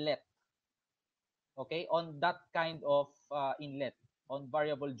inlet, okay, on that kind of inlet on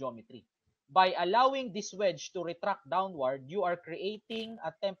variable geometry. By allowing this wedge to retract downward, you are creating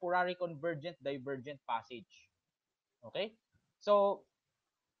a temporary convergent divergent passage. Okay? So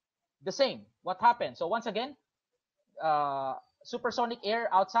the same. What happens? So once again, supersonic air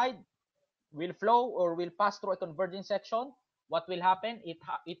outside will flow or will pass through a converging section. What will happen? It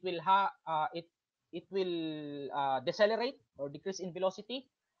will decelerate or decrease in velocity.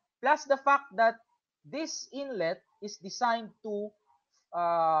 Plus the fact that this inlet is designed to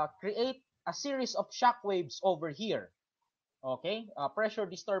create a series of shock waves over here. Okay, pressure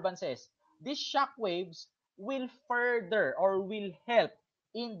disturbances. These shock waves will further or will help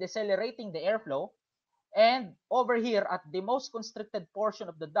in decelerating the airflow. And over here at the most constricted portion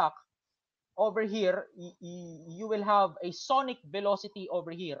of the duct, over here, you will have a sonic velocity over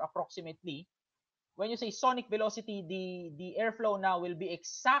here, approximately. When you say sonic velocity, the airflow now will be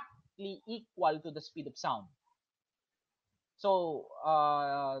exactly equal to the speed of sound. So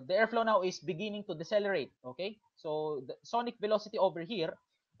the airflow now is beginning to decelerate. Okay, so the sonic velocity over here.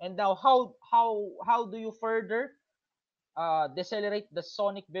 And now, how do you further decelerate the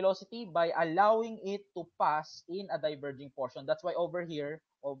sonic velocity? By allowing it to pass in a diverging portion. That's why over here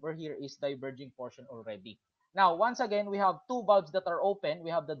is diverging portion already. Now, once again, we have two valves that are open.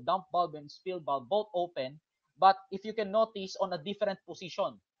 We have the dump valve and spill valve, both open. But if you can notice, on a different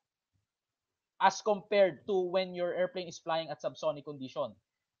position as compared to when your airplane is flying at subsonic condition.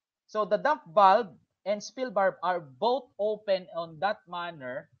 So the dump valve and spill valve are both open on that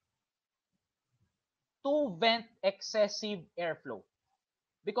manner to vent excessive airflow.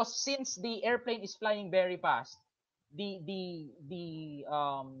 Because since the airplane is flying very fast, the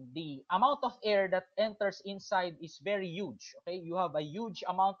amount of air that enters inside is very huge. Okay, you have a huge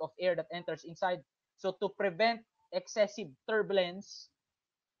amount of air that enters inside. So to prevent excessive turbulence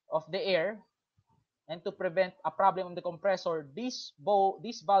of the air and to prevent a problem on the compressor, these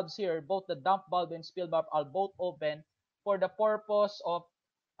valves here, both the dump valve and spill valve, are both open for the purpose of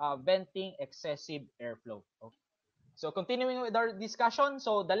venting excessive airflow. Okay. So continuing with our discussion,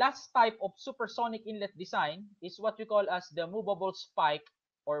 so the last type of supersonic inlet design is what we call as the movable spike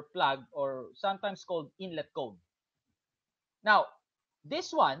or plug, or sometimes called inlet cone. Now,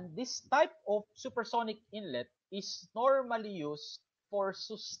 this type of supersonic inlet is normally used for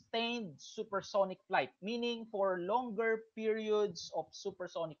sustained supersonic flight, meaning for longer periods of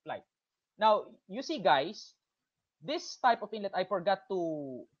supersonic flight. Now, you see guys, This type of inlet, I forgot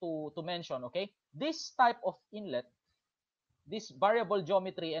to mention, okay? This type of inlet, this variable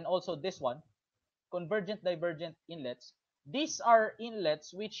geometry, and also this one, convergent divergent inlets, these are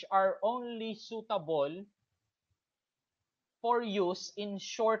inlets which are only suitable for use in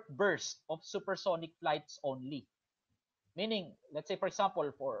short bursts of supersonic flights only. Meaning, let's say for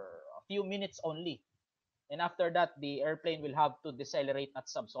example, for a few minutes only. And after that, the airplane will have to decelerate at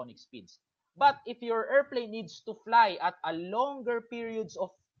subsonic speeds. But if your airplane needs to fly at a longer periods of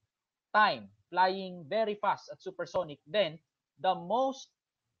time, flying very fast at supersonic, then the most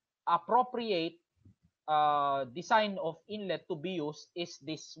appropriate design of inlet to be used is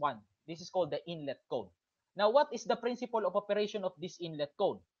this one. This is called the inlet cone. Now, what is the principle of operation of this inlet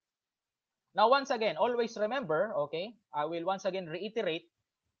cone? Now, once again, always remember, okay, I will once again reiterate,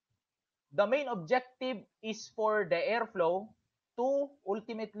 the main objective is for the airflow to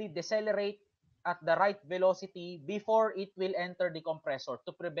ultimately decelerate at the right velocity before it will enter the compressor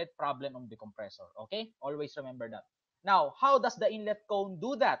to prevent problem on the compressor. Okay? Always remember that. Now, how does the inlet cone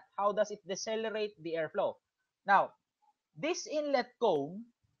do that? How does it decelerate the airflow? Now, this inlet cone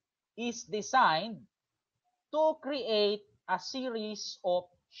is designed to create a series of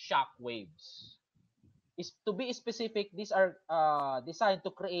shock waves. Is to be specific, these are designed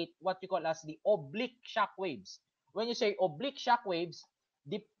to create what you call as the oblique shock waves. When you say oblique shock waves,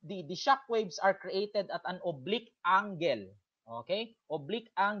 the shock waves are created at an oblique angle. Okay?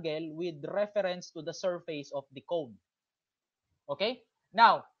 Oblique angle with reference to the surface of the cone. Okay?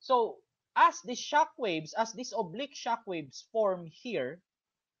 Now, so as the shock waves, as these oblique shock waves form here,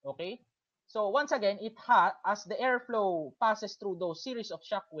 okay? So once again, as the airflow passes through those series of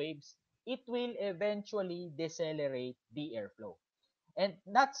shock waves, it will eventually decelerate the airflow. And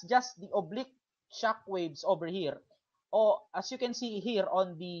that's just the oblique shock waves over here. Or as you can see here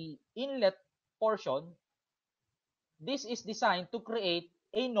on the inlet portion, this is designed to create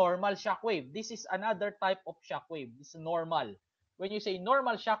a normal shock wave. This is another type of shock wave. This is normal. When you say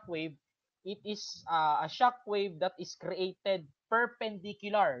normal shock wave, it is a shock wave that is created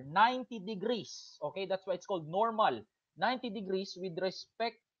perpendicular, 90 degrees. Okay, that's why it's called normal. 90 degrees with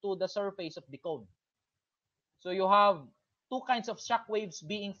respect to the surface of the cone. So you have two kinds of shock waves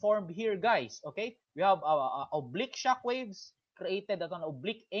being formed here, guys. Okay, we have oblique shock waves created at an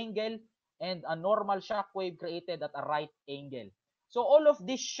oblique angle and a normal shock wave created at a right angle. So all of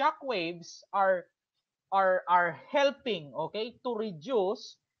these shock waves are helping, okay, to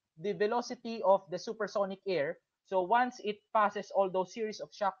reduce the velocity of the supersonic air. So once it passes all those series of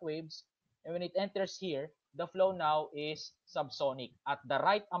shock waves, and when it enters here, the flow now is subsonic at the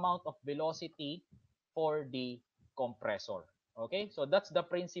right amount of velocity for the compressor. Okay, so that's the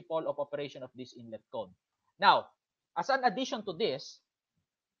principle of operation of this inlet cone. Now, as an addition to this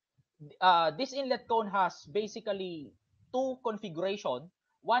inlet cone has basically two configuration.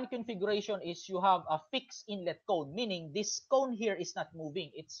 One configuration is you have a fixed inlet cone, meaning this cone here is not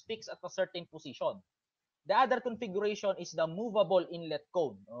moving. It's fixed at a certain position. The other configuration is the movable inlet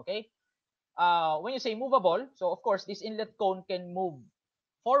cone. Okay? When you say movable, so of course, this inlet cone can move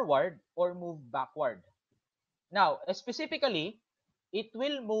forward or move backward. Now, specifically, it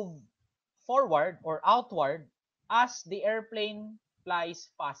will move forward or outward as the airplane flies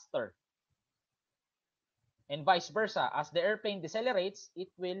faster. And vice versa, as the airplane decelerates,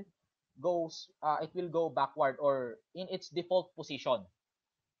 it will go backward or in its default position.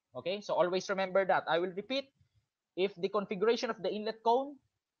 Okay, so always remember that. I will repeat, if the configuration of the inlet cone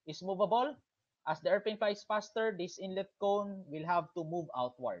is movable, as the airplane flies faster, this inlet cone will have to move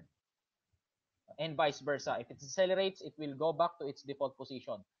outward, and vice versa. If it decelerates, it will go back to its default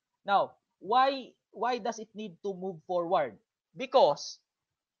position. Now, why does it need to move forward? Because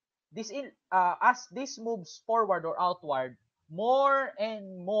as this moves forward or outward, more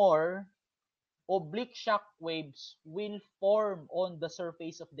and more oblique shock waves will form on the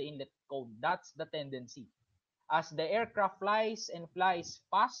surface of the inlet cone. That's the tendency. As the aircraft flies and flies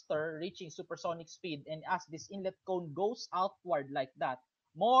faster, reaching supersonic speed, and as this inlet cone goes outward like that,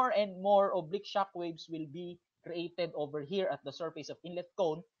 more and more oblique shock waves will be created over here at the surface of inlet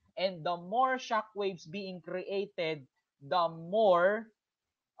cone. And the more shock waves being created, the more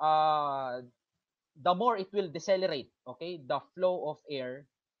uh, the more it will decelerate, okay, the flow of air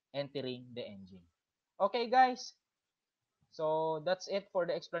entering the engine. Okay, guys? So that's it for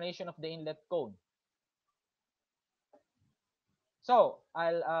the explanation of the inlet cone. So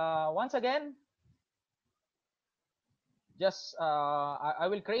I'll once again just I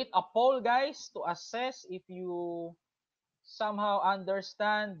will create a poll, guys, to assess if you somehow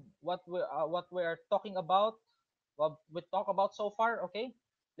understand what we're talking about, what we talk about so far. Okay,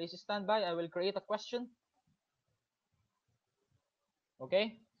 please stand by. I will create a question.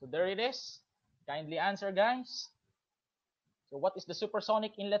 Okay, so there it is. Kindly answer, guys. So what is the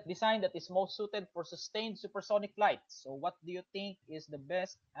supersonic inlet design that is most suited for sustained supersonic flight? So what do you think is the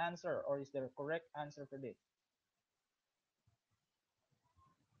best answer, or is there a correct answer for this?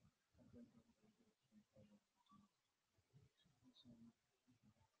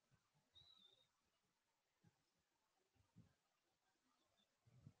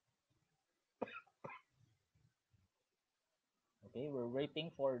 Okay, we're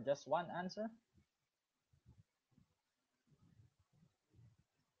waiting for just one answer.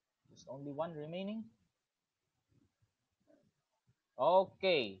 Just only one remaining.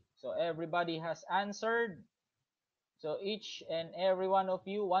 Okay, so everybody has answered. So each and every one of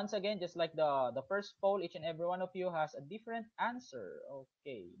you, once again, just like the first poll, each and every one of you has a different answer.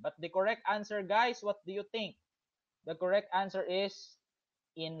 Okay, but the correct answer, guys, what do you think? The correct answer is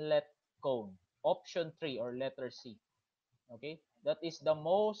inlet cone. Option 3 or letter C. Okay, that is the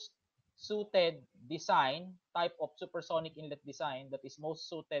most suited design, type of supersonic inlet design that is most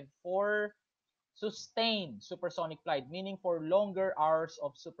suited for sustained supersonic flight, meaning for longer hours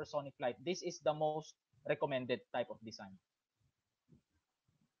of supersonic flight. This is the most recommended type of design.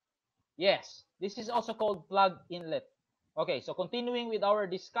 Yes, this is also called plug inlet. Okay, so continuing with our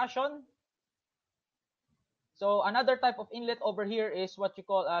discussion. So another type of inlet over here is what you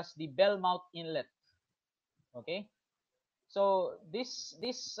call as the bell mouth inlet. Okay, so this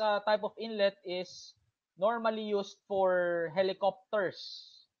type of inlet is normally used for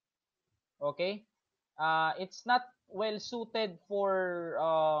helicopters. Okay, it's not well suited for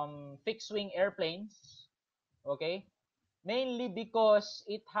fixed wing airplanes. Okay, mainly because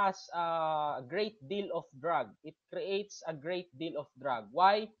it has a great deal of drag. It creates a great deal of drag.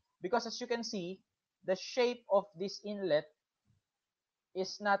 Why? Because as you can see, the shape of this inlet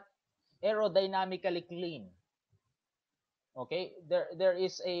is not aerodynamically clean. Okay, there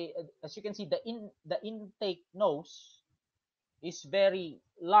is a, as you can see, the intake nose is very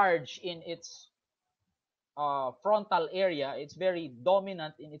large in its frontal area. It's very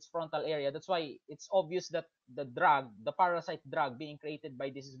dominant in its frontal area. That's why it's obvious that the drag, the parasite drag being created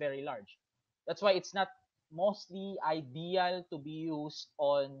by this is very large. That's why it's not mostly ideal to be used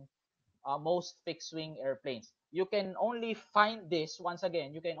on most fixed wing airplanes. You can only find this, once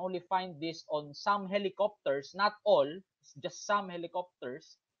again, you can only find this on some helicopters, not all, just some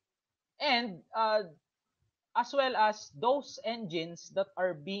helicopters. And as well as those engines that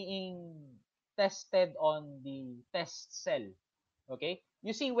are being tested on the test cell. Okay,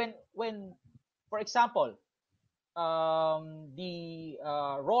 you see, when for example, the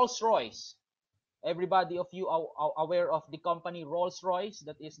Rolls Royce, everybody of you are aware of the company Rolls Royce,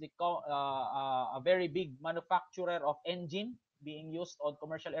 that is a very big manufacturer of engine being used on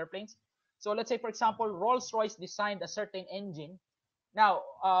commercial airplanes. So let's say, for example, Rolls Royce designed a certain engine. Now,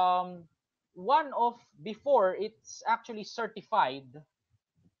 one of before it's actually certified,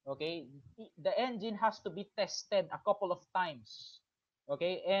 okay, the engine has to be tested a couple of times,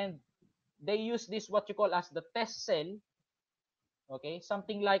 okay, and they use this what you call as the test cell, okay,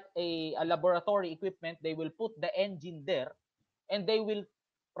 something like a laboratory equipment. They will put the engine there, and they will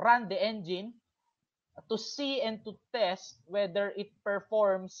run the engine to see and to test whether it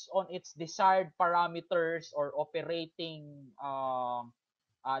performs on its desired parameters or operating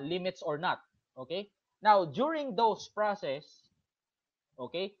limits or not. Okay. Now, during those process,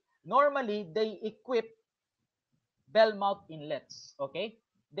 okay, normally they equip bell mouth inlets. Okay,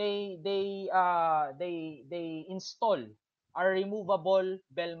 they install a removable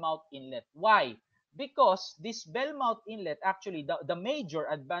bell mouth inlet. Why? Because this bell mouth inlet, actually, the major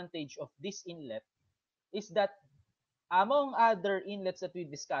advantage of this inlet is that among other inlets that we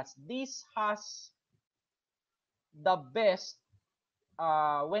discussed, this has the best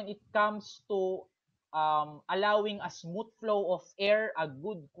when it comes to allowing a smooth flow of air, a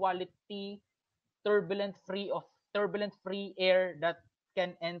good quality turbulent free air that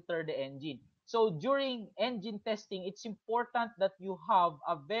can enter the engine. So during engine testing, it's important that you have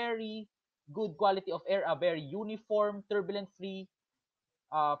a very good quality of air, a very uniform turbulent free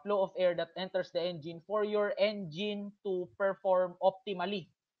flow of air that enters the engine for your engine to perform optimally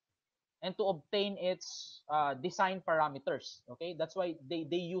and to obtain its design parameters. Okay, that's why they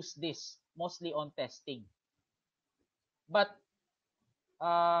use this mostly on testing. But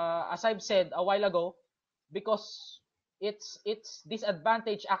as I've said a while ago, because its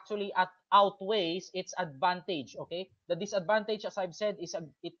disadvantage actually outweighs its advantage. Okay, the disadvantage, as I've said, is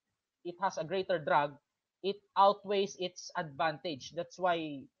it has a greater drag. It outweighs its advantage. That's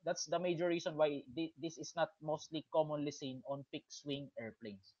the major reason why this is not mostly commonly seen on fixed wing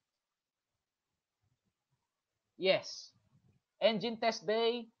airplanes. Yes. Engine test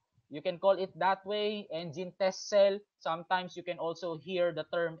bay, you can call it that way. Engine test cell. Sometimes you can also hear the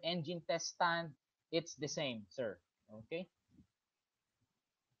term engine test stand. It's the same, sir. Okay.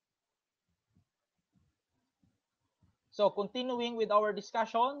 So continuing with our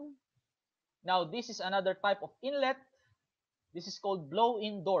discussion, now this is another type of inlet. This is called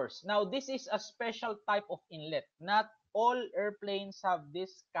blow-in doors. Now this is a special type of inlet. Not all airplanes have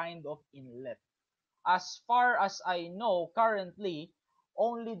this kind of inlet. As far as I know, currently,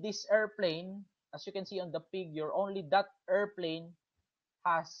 only this airplane, as you can see on the figure, only that airplane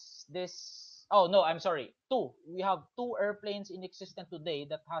has this. Oh no, I'm sorry. Two. We have two airplanes in existence today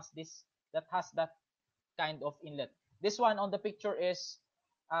that has this, that has that kind of inlet. This one on the picture is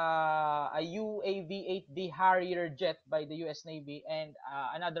a UAV-8D Harrier jet by the US Navy, and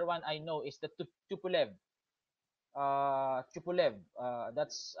another one I know is the Tupolev. Tupolev.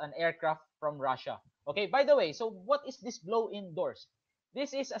 That's an aircraft from Russia. Okay. By the way, so what is this blow-in doors?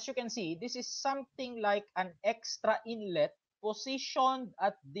 This is, as you can see, this is something like an extra inlet positioned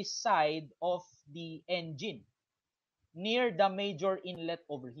at the side of the engine near the major inlet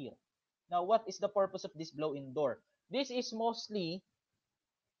over here. Now, what is the purpose of this blow-in door? This is mostly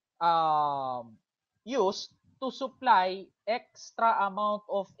um, used to supply extra amount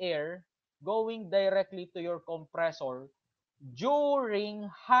of air going directly to your compressor during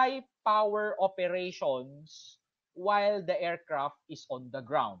high power operations while the aircraft is on the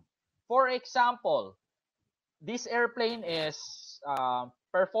ground. For example, this airplane is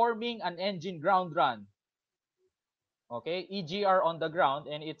performing an engine ground run, okay, EGR on the ground,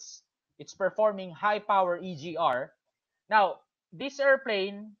 and it's performing high power EGR. Now, this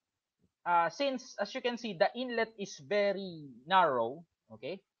airplane, since as you can see, the inlet is very narrow,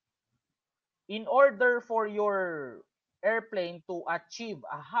 okay, in order for your airplane to achieve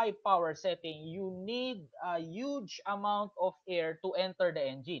a high power setting, you need a huge amount of air to enter the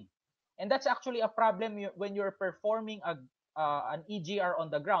engine. And that's actually a problem when you're performing an EGR on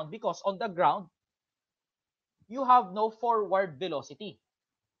the ground, because on the ground, you have no forward velocity.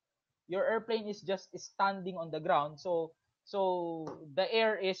 Your airplane is just standing on the ground, so the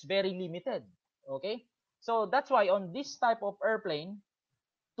air is very limited. Okay? So that's why on this type of airplane,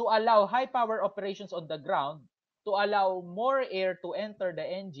 to allow high power operations on the ground, to allow more air to enter the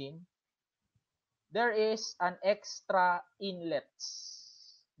engine, there is an extra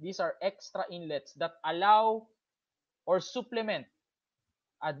inlets. These are extra inlets that allow or supplement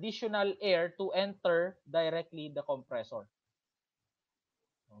additional air to enter directly the compressor.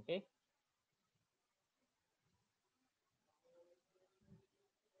 Okay?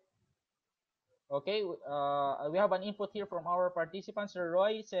 Okay, we have an input here from our participants. Sir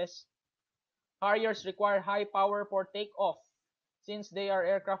Roy says, Harriers require high power for takeoff since they are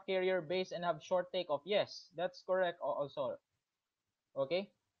aircraft carrier based and have short takeoff. Yes, that's correct also. Okay?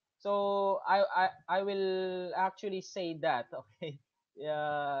 So I will actually say that, okay?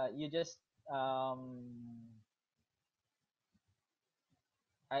 You just um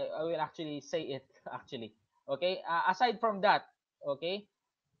I will actually say it actually. Okay? Aside from that, okay?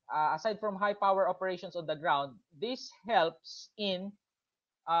 Aside from high power operations on the ground, this helps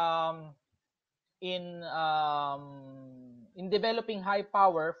um in developing high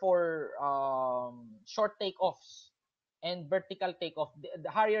power for short takeoffs and vertical takeoff.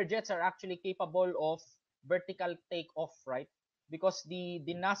 The Harrier jets are actually capable of vertical takeoff, right? Because the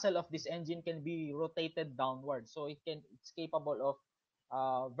nozzle of this engine can be rotated downward, so it's capable of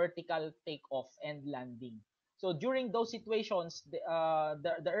vertical takeoff and landing. So during those situations, the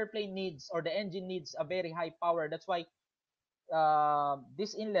airplane needs, or the engine needs, a very high power. That's why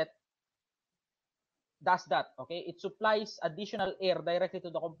this inlet does that. Okay, it supplies additional air directly to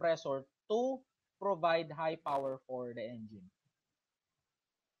the compressor to provide high power for the engine.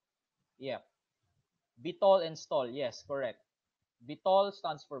 Yeah, VTOL and stall. Yes, correct. VTOL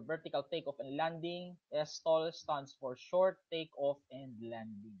stands for vertical takeoff and landing. STOL stands for short takeoff and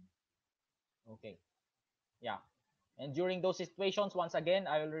landing. Okay, yeah. And during those situations, once again,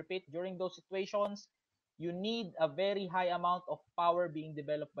 I will repeat, during those situations, you need a very high amount of power being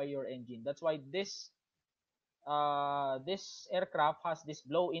developed by your engine. That's why this aircraft has this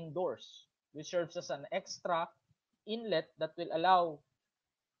blow-in doors, which serves as an extra inlet that will allow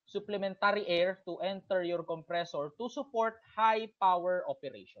supplementary air to enter your compressor to support high power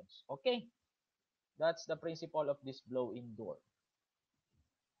operations. Okay, that's the principle of this blow-in door.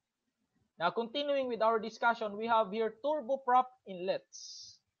 Now, continuing with our discussion, we have here turboprop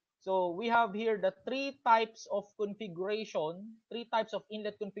inlets. So we have here the three types of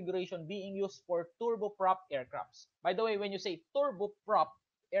inlet configuration being used for turboprop aircrafts. By the way, when you say turboprop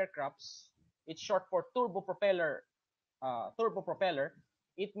aircrafts, it's short for turbo propeller turbopropeller,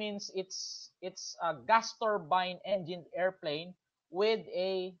 it means it's a gas turbine engine airplane with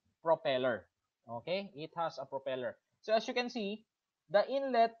a propeller. Okay, it has a propeller. So as you can see, the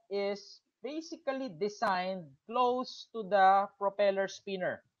inlet is basically designed close to the propeller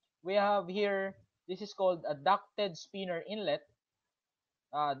spinner. We have here, this is called a ducted spinner inlet.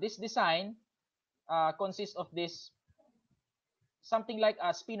 This design consists of this something like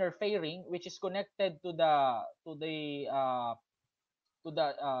a spinner fairing, which is connected to the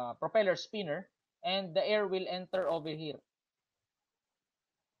propeller spinner, and the air will enter over here.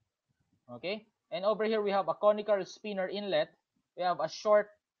 Okay, and over here we have a conical spinner inlet. We have a short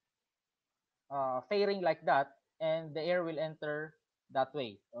fairing like that, and the air will enter that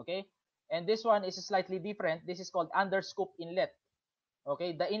way. Okay, and this one is slightly different. This is called underscoop inlet.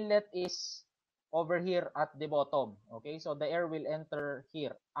 Okay, the inlet is over here at the bottom. Okay, so the air will enter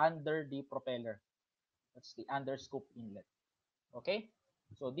here under the propeller. That's the underscoop inlet. Okay,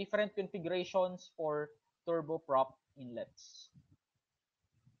 so different configurations for turboprop inlets.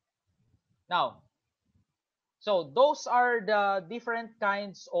 Now, so those are the different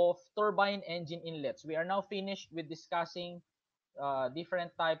kinds of turbine engine inlets. We are now finished with discussing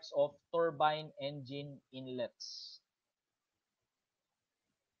different types of turbine engine inlets.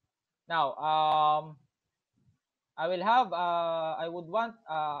 Now, I would want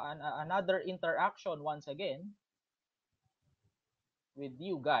another interaction once again with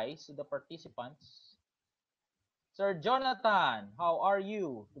you guys, the participants. Sir Jonathan, how are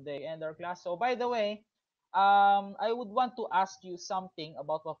you today in our class? So by the way, I would want to ask you something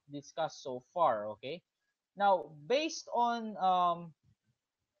about what we discussed so far, okay? Now, based on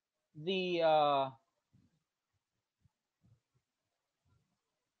the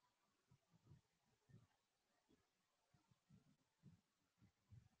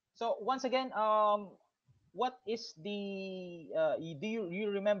so once again, what is the do you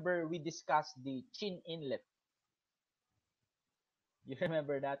remember we discussed the chin inlet? You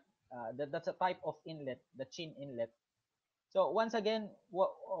remember that? That's a type of inlet, the chin inlet. So once again,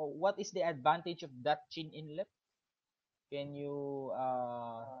 what is the advantage of that chin inlet? Can you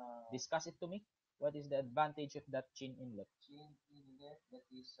discuss it to me? What is the advantage of that chin inlet? Chin inlet, that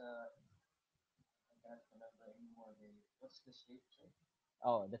is, I can't remember anymore. What's the shape, sir?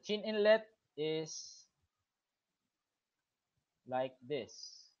 Oh, the chin inlet is like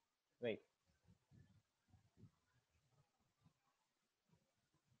this. Wait.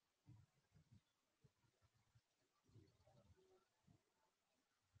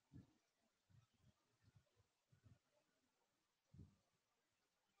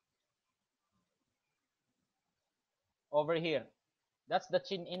 Over here. That's the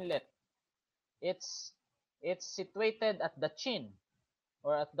chin inlet. It's it's situated at the chin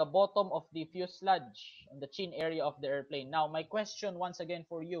or at the bottom of the fuselage on the chin area of the airplane. Now, my question once again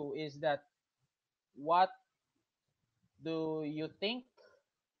for you is that what do you think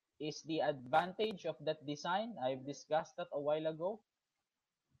is the advantage of that design? I've discussed that a while ago.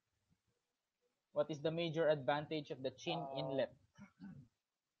 What is the major advantage of the chin inlet?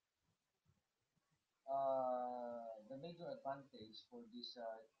 The major advantage for this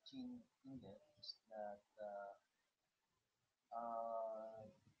chin inlet is that uh,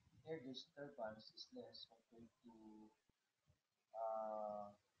 air disturbance is less compared to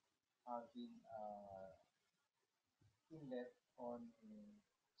uh, having inlet on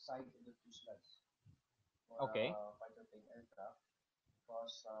side of the fuselage for Okay. fighter plane aircraft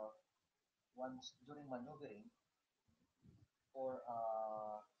because once during maneuvering for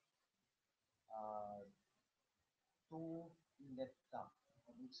uh, two inlet duct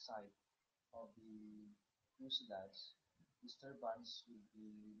on each side of the fuselage, disturbance will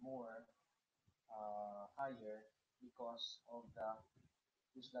be more higher because of the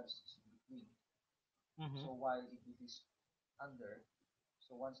fuselage is in between. Mm-hmm. So while if it is under,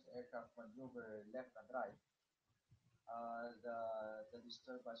 so once the aircraft maneuver left and right, the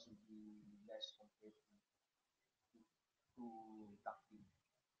disturbance will be less compared to ducting.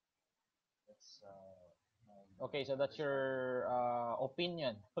 That's my Okay, so that's understanding. your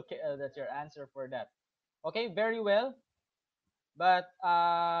opinion. Okay, that's your answer for that. Okay, very well. But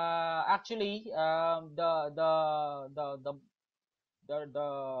actually, the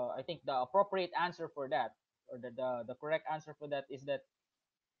I think the appropriate answer for that, or the correct answer for that is that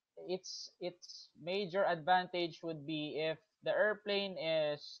its major advantage would be if the airplane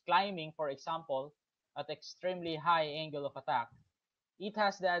is climbing, for example, at extremely high angle of attack. It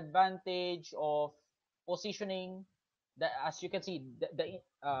has the advantage of positioning the, as you can see,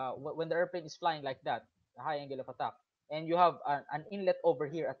 when the airplane is flying like that, the high angle of attack, and you have an inlet over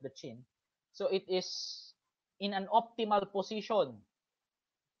here at the chin, so it is in an optimal position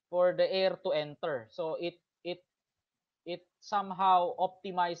for the air to enter. So it somehow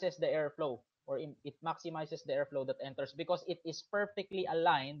optimizes the airflow, or it maximizes the airflow that enters because it is perfectly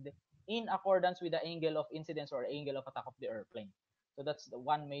aligned in accordance with the angle of incidence or angle of attack of the airplane. So that's the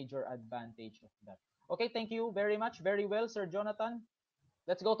one major advantage of that. Okay, thank you very much. Very well, Sir Jonathan.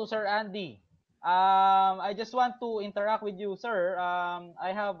 Let's go to Sir Andy. I just want to interact with you, sir.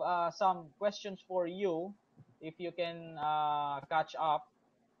 I have some questions for you, if you can catch up.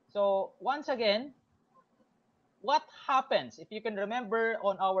 So once again, what happens, if you can remember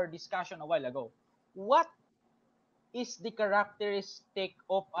on our discussion a while ago, what is the characteristic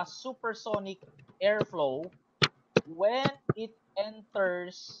of a supersonic airflow when it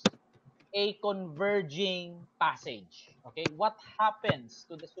enters a converging passage? Okay, what happens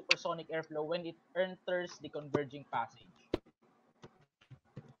to the supersonic airflow when it enters the converging passage?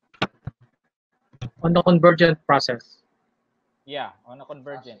 On the convergent process, Yeah, on a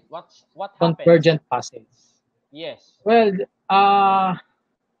convergent. Passage. What happens? convergent passage. Yes. Well, uh,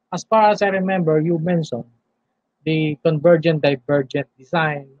 as far as I remember, you mentioned the convergent divergent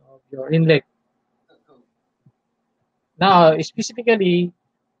design of your inlet. True. Now, specifically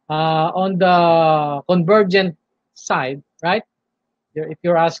on the convergent side, right? If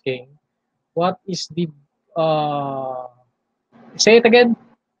you're asking, what is the uh, say it again?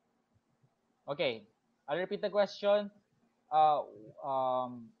 Okay. I'll repeat the question. Uh,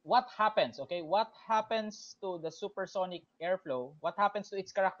 what happens? Okay, what happens to the supersonic airflow? What happens to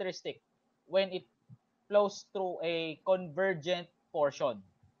its characteristic when it flows through a convergent portion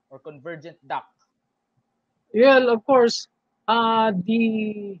or convergent duct? Well, of course,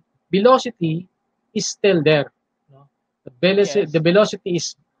 the velocity is still there. No? The Yes. velocity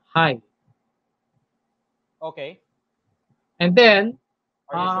is high, Okay. and then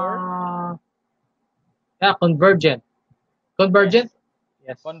Are you sure? uh, yeah, convergent, Yes.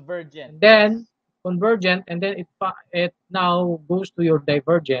 yes, Convergent. and then Yes. convergent, and then it now goes to your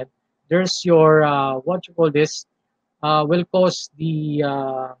divergent. There's your what you call this will cause the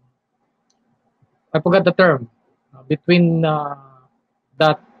I forgot the term between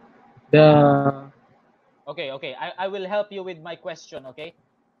that the Okay. Okay. I will help you with my question. Okay.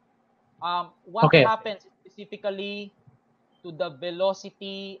 What okay, okay. happens specifically to the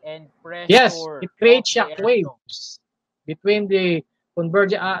velocity and Yes, pressure it of creates the shock airflow? waves between the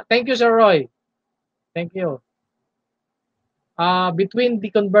convergent. Thank you, Sir Roy. Thank you. Between the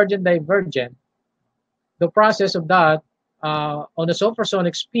convergent divergent, the process of that on the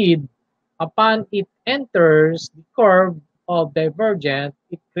supersonic speed, upon it enters the curve of divergent,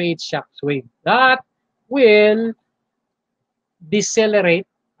 it creates shock wave that will decelerate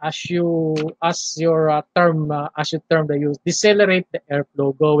as your term as you term the use decelerate the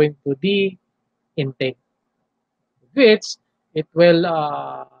airflow going to the intake, which it will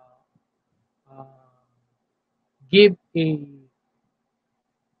uh, give a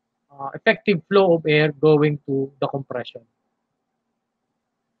effective flow of air going to the compression.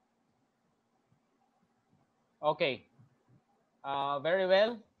 Okay. Very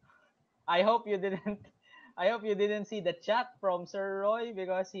well. I hope you didn't. I hope you didn't see the chat from Sir Roy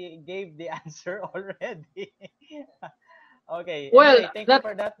because he gave the answer already. Okay. Well, Anyway, thank you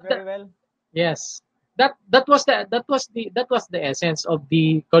for that. that Very well. yes, that was the essence of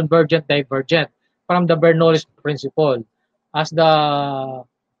the convergent divergent from the Bernoulli's principle. As the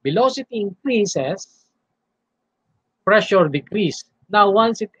velocity increases, pressure decrease. Now,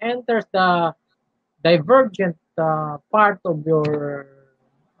 once it enters the divergent part of your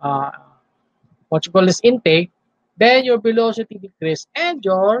uh, what you call this intake, then your velocity decrease and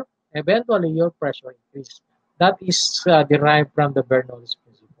your eventually your pressure increase. That is derived from the Bernoulli's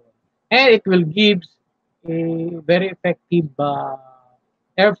principle, and it will give a very effective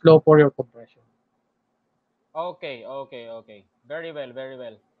airflow for your compression. Okay. Okay. Okay. Very well. Very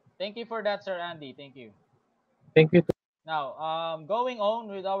well. Thank you for that, Sir Andy. Thank you. Thank you. Now, going on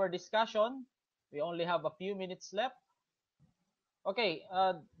with our discussion, we only have a few minutes left. Okay.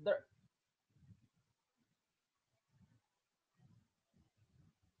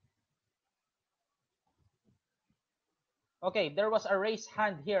 Okay. There was a raised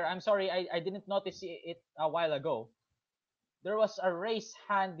hand here. I'm sorry, I didn't notice it a while ago. There was a raised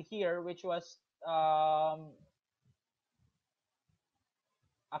hand here, which was um,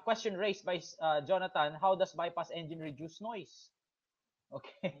 a question raised by Jonathan. How does bypass engine reduce noise?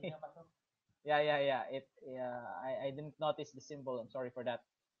 Okay. Yeah. I didn't notice the symbol. I'm sorry for that.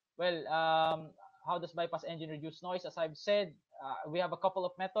 Well, how does bypass engine reduce noise? As I've said, we have a couple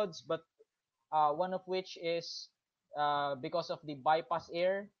of methods, but one of which is because of the bypass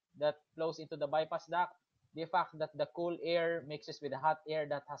air that flows into the bypass duct. the fact that the cool air mixes with the hot air,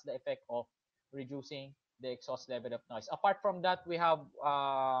 that has the effect of reducing the exhaust level of noise. Apart from that, we have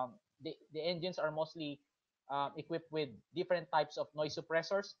the engines are mostly equipped with different types of noise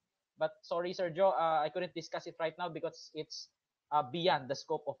suppressors. But sorry, Sergio, I couldn't discuss it right now because it's beyond the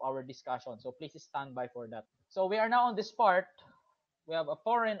scope of our discussion. So please stand by for that. So we are now on this part. We have a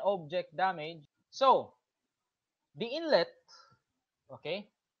foreign object damage. So the inlet, okay,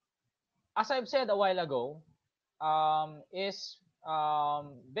 as I've said a while ago, is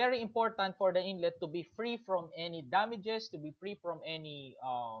very important for the inlet to be free from any damages, to be free from any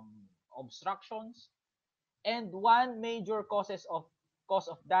obstructions. And one major cause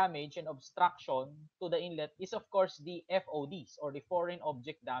of damage and obstruction to the inlet is of course the FODs, or the foreign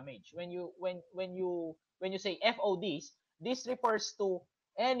object damage. When you say FODs, this refers to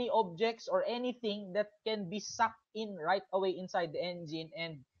any objects or anything that can be sucked in right away inside the engine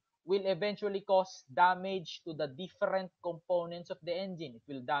and will eventually cause damage to the different components of the engine.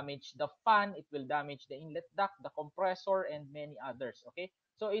 It will damage the fan, it will damage the inlet duct, the compressor, and many others. Okay,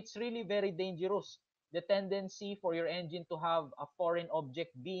 so it's really very dangerous, the tendency for your engine to have a foreign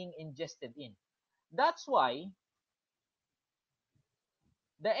object being ingested in. That's why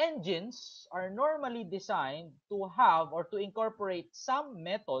the engines are normally designed to have or to incorporate some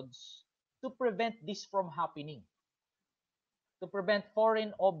methods to prevent this from happening, to prevent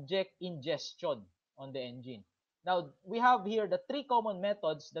foreign object ingestion on the engine. Now, we have here the three common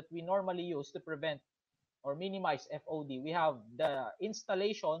methods that we normally use to prevent or minimize FOD. We have the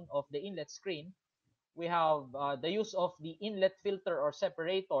installation of the inlet screen, we have the use of the inlet filter or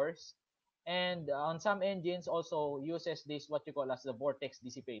separators, and on some engines also uses this what you call as the vortex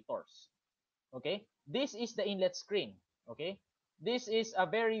dissipators. Okay, this is the inlet screen. Okay, this is a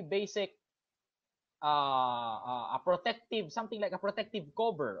very basic a protective, something like a protective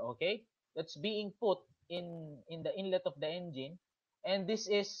cover, okay, that's being put in the inlet of the engine. And this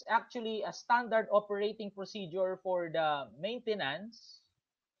is actually a standard operating procedure for the maintenance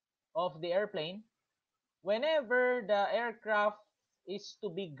of the airplane whenever the aircraft is to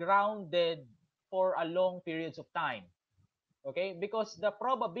be grounded for a long periods of time. Okay, because the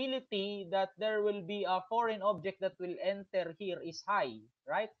probability that there will be a foreign object that will enter here is high,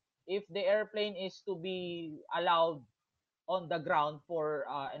 right? If the airplane is to be allowed on the ground for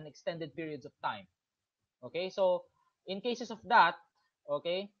an extended periods of time. Okay, so in cases of that,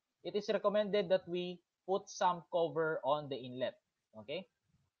 okay, it is recommended that we put some cover on the inlet. Okay,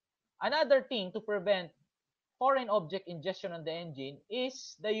 another thing to prevent foreign object ingestion on the engine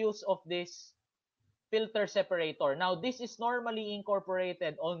is the use of this filter separator. Now, this is normally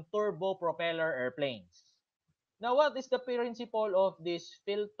incorporated on turbo propeller airplanes. Now, what is the principle of this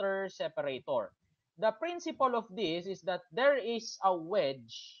filter separator? The principle of this is that there is a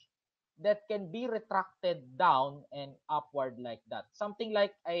wedge that can be retracted down and upward like that. Something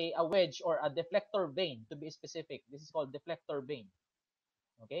like a wedge or a deflector vane, to be specific. This is called deflector vane.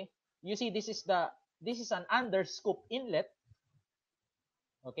 Okay? You see, this is an underscoop inlet.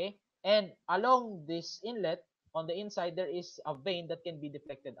 Okay? And along this inlet, on the inside, there is a vane that can be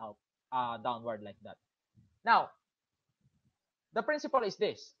deflected out, downward like that. Now, the principle is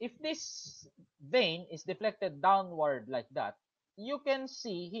this. If this vane is deflected downward like that, you can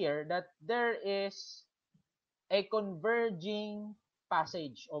see here that there is a converging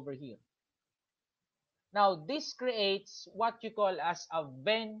passage over here. Now, this creates what you call as a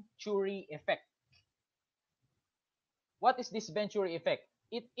Venturi effect. What is this Venturi effect?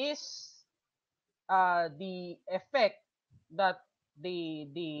 It is the effect that the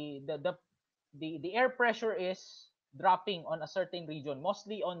air pressure is dropping on a certain region,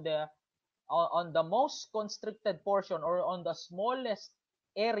 mostly on the most constricted portion or on the smallest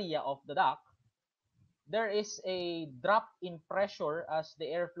area of the duct. There is a drop in pressure as the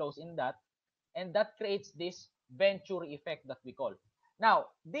air flows in that, and that creates this Venturi effect that we call. Now,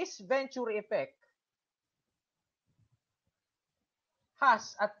 this Venturi effect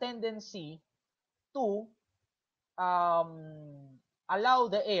has a tendency to allow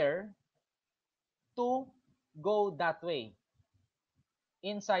the air to go that way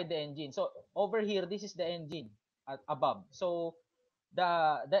inside the engine. So over here, this is the engine above. So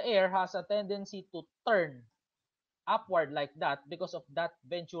the air has a tendency to turn upward like that because of that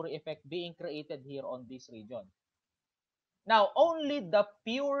Venturi effect being created here on this region. Now, only the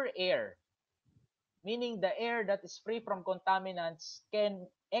pure air, meaning the air that is free from contaminants, can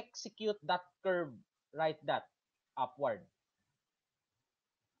execute that curve right that upward.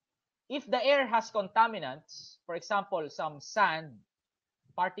 If the air has contaminants, for example, some sand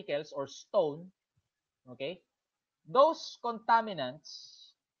particles or stone, okay, those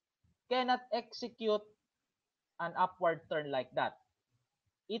contaminants cannot execute an upward turn like that,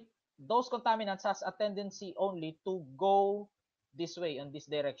 it those contaminants has a tendency only to go this way on this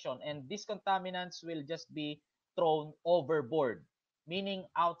direction, and these contaminants will just be thrown overboard, meaning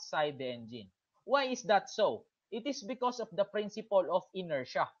outside the engine. Why is that so? It is because of the principle of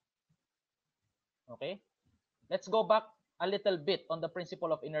inertia. Okay, let's go back a little bit on the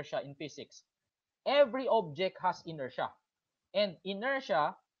principle of inertia in physics. Every object has inertia, and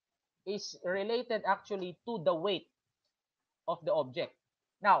inertia is related actually to the weight of the object.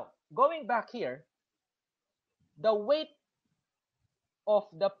 Now, going back here, the weight of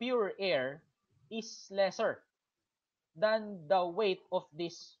the pure air is lesser than the weight of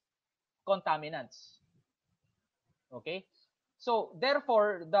these contaminants. Okay? So,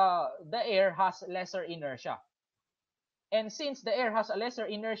 therefore, the air has lesser inertia. And since the air has a lesser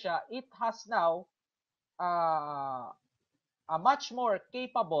inertia, it has now a much more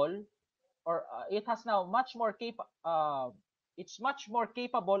capable, or it has now much more it's much more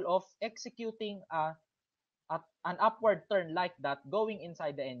capable of executing an upward turn like that going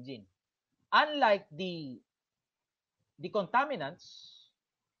inside the engine. Unlike the contaminants,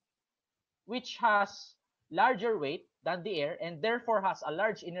 which has larger weight than the air and therefore has a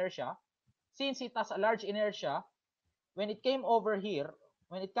large inertia, since it has a large inertia, when it came over here,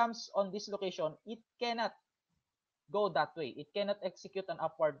 when it comes on this location, it cannot go that way. It cannot execute an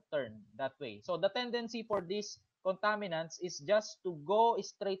upward turn that way. So the tendency for these contaminants is just to go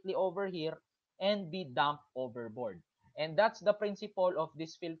straightly over here and be dumped overboard. And that's the principle of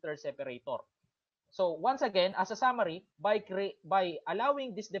this filter separator. So once again, as a summary, by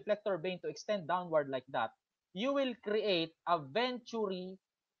allowing this deflector vane to extend downward like that, you will create a venturi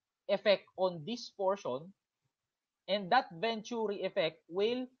effect on this portion, and that venturi effect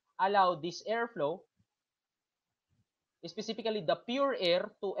will allow this airflow, specifically the pure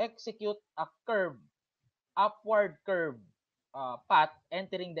air, to execute a upward curve path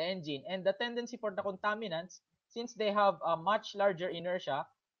entering the engine. And the tendency for the contaminants, since they have a much larger inertia,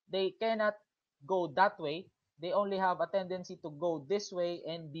 they cannot go that way. They only have a tendency to go this way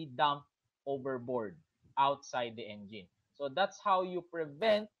and be dumped overboard outside the engine. So that's how you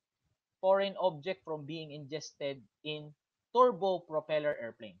prevent foreign object from being ingested in turbo propeller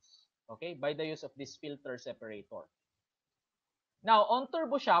airplanes, okay, by the use of this filter separator. Now, on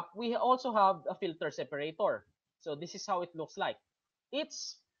turbo shop, we also have a filter separator. So this is how it looks like.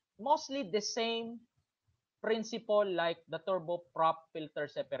 It's mostly the same principle like the turboprop filter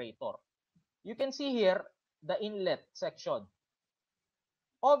separator. You can see here the inlet section.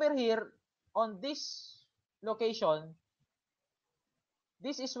 Over here, on this location,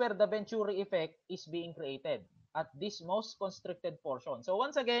 this is where the Venturi effect is being created at this most constricted portion. So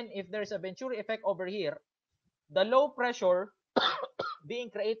once again, if there's a Venturi effect over here, the low pressure being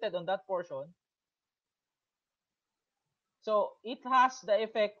created on that portion, so it has the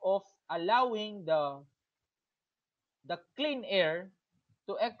effect of allowing the clean air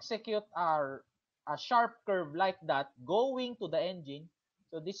to execute a sharp curve like that going to the engine.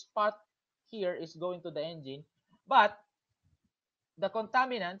 So this part here is going to the engine, but the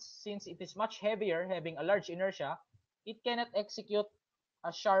contaminants, since it is much heavier, having a large inertia, it cannot execute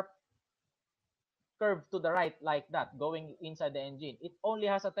a sharp curve to the right like that going inside the engine. It only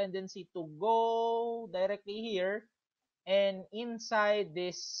has a tendency to go directly here and inside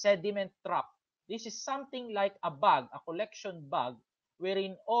this sediment trap. This is something like a bag, a collection bag,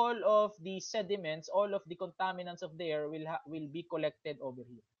 wherein all of the sediments, all of the contaminants of the air will be collected over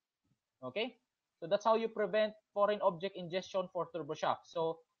here. Okay? So that's how you prevent foreign object ingestion for turboshaft.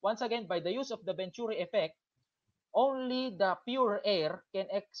 So once again, by the use of the Venturi effect, only the pure air can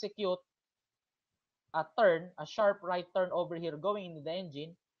execute a turn, a sharp right turn over here going into the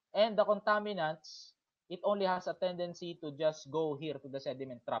engine, and the contaminants, it only has a tendency to just go here to the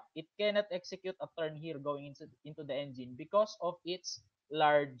sediment trap. It cannot execute a turn here going into the engine because of its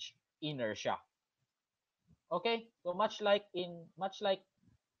large inertia. Okay, so much like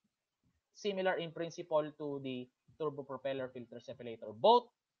similar in principle to the turbopropeller filter separator. Both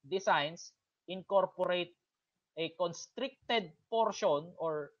designs incorporate a constricted portion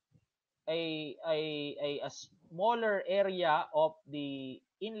or a smaller area of the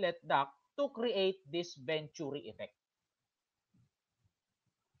inlet duct to create this Venturi effect.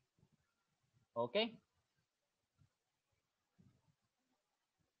 Okay?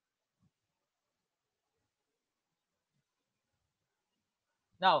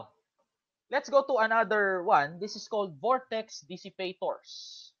 Now, let's go to another one. This is called vortex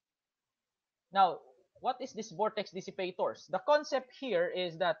dissipators. Now, what is this vortex dissipators? The concept here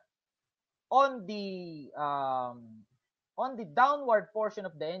is that on the um, on the downward portion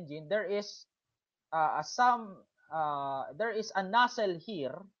of the engine, there is there is a nozzle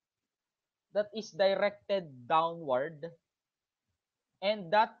here that is directed downward,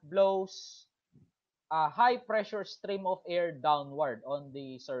 and that blows a high pressure stream of air downward on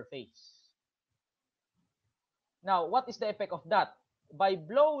the surface. Now, what is the effect of that? By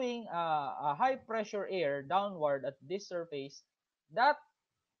blowing a high pressure air downward at this surface, that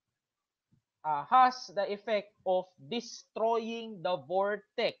has the effect of destroying the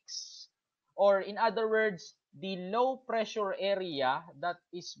vortex, or in other words, the low pressure area that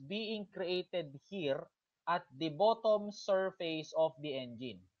is being created here at the bottom surface of the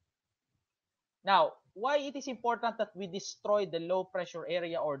engine. Now, why it is important that we destroy the low pressure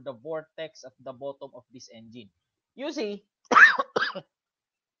area or the vortex at the bottom of this engine? You see,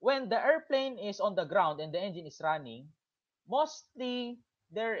 when the airplane is on the ground and the engine is running, mostly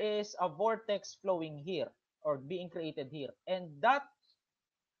there is a vortex flowing here or being created here, and that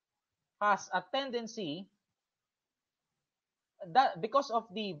has a tendency, that because of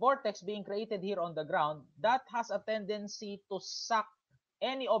the vortex being created here on the ground, that has a tendency to suck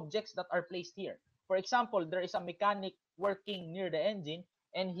any objects that are placed here. For example, there is a mechanic working near the engine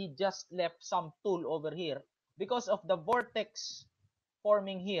and he just left some tool over here. Because of the vortex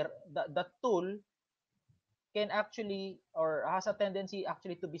forming here, the tool can actually, or has a tendency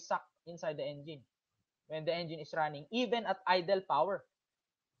actually, to be sucked inside the engine when the engine is running, even at idle power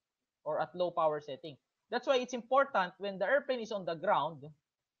or at low power setting. That's why it's important when the airplane is on the ground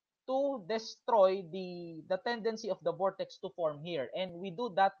to destroy the tendency of the vortex to form here. And we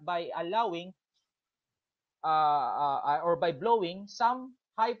do that by allowing or by blowing some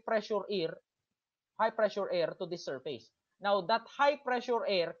high pressure air to this surface. Now, that high pressure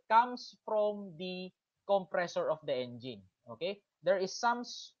air comes from the compressor of the engine. Okay, there is some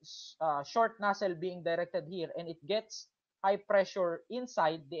short nozzle being directed here, and it gets high pressure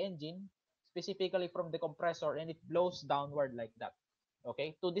inside the engine, specifically from the compressor, and it blows downward like that.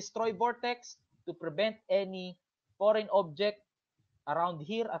 Okay, to destroy vortex, to prevent any foreign object around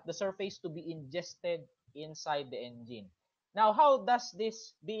here at the surface to be ingested inside the engine. Now, how does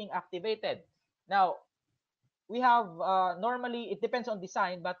this being activated? Now, we have normally, it depends on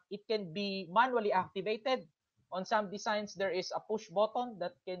design, but it can be manually activated. On some designs, there is a push button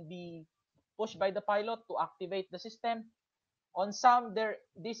that can be pushed by the pilot to activate the system. On some,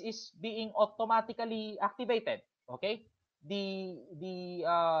 this is being automatically activated. Okay, the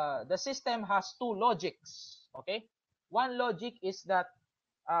system has two logics. Okay, one logic is that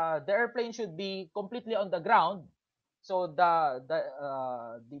the airplane should be completely on the ground, so the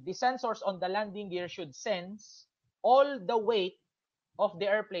sensors on the landing gear should sense all the weight of the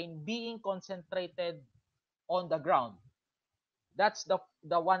airplane being concentrated on the ground. That's the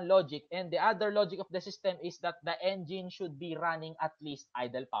one logic. And the other logic of the system is that the engine should be running at least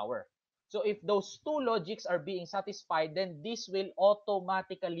idle power. So if those two logics are being satisfied, then this will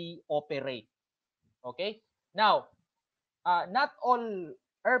automatically operate. Okay? Now, not all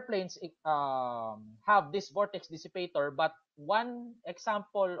airplanes have this vortex dissipator, but one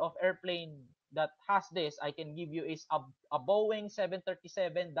example of airplane that has this I can give you is a Boeing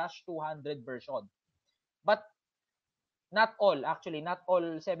 737-200 version. But not all, actually, not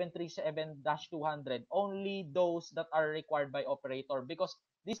all 737-200, only those that are required by operator, because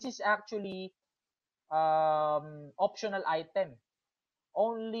this is actually optional item.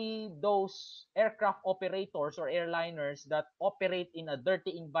 Only those aircraft operators or airliners that operate in a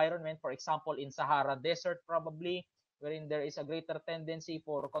dirty environment, for example, in Sahara Desert probably, wherein there is a greater tendency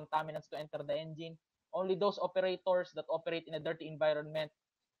for contaminants to enter the engine, only those operators that operate in a dirty environment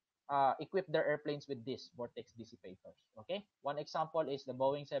equip their airplanes with this vortex dissipators. Okay? One example is the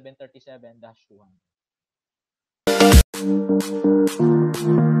Boeing 737-200.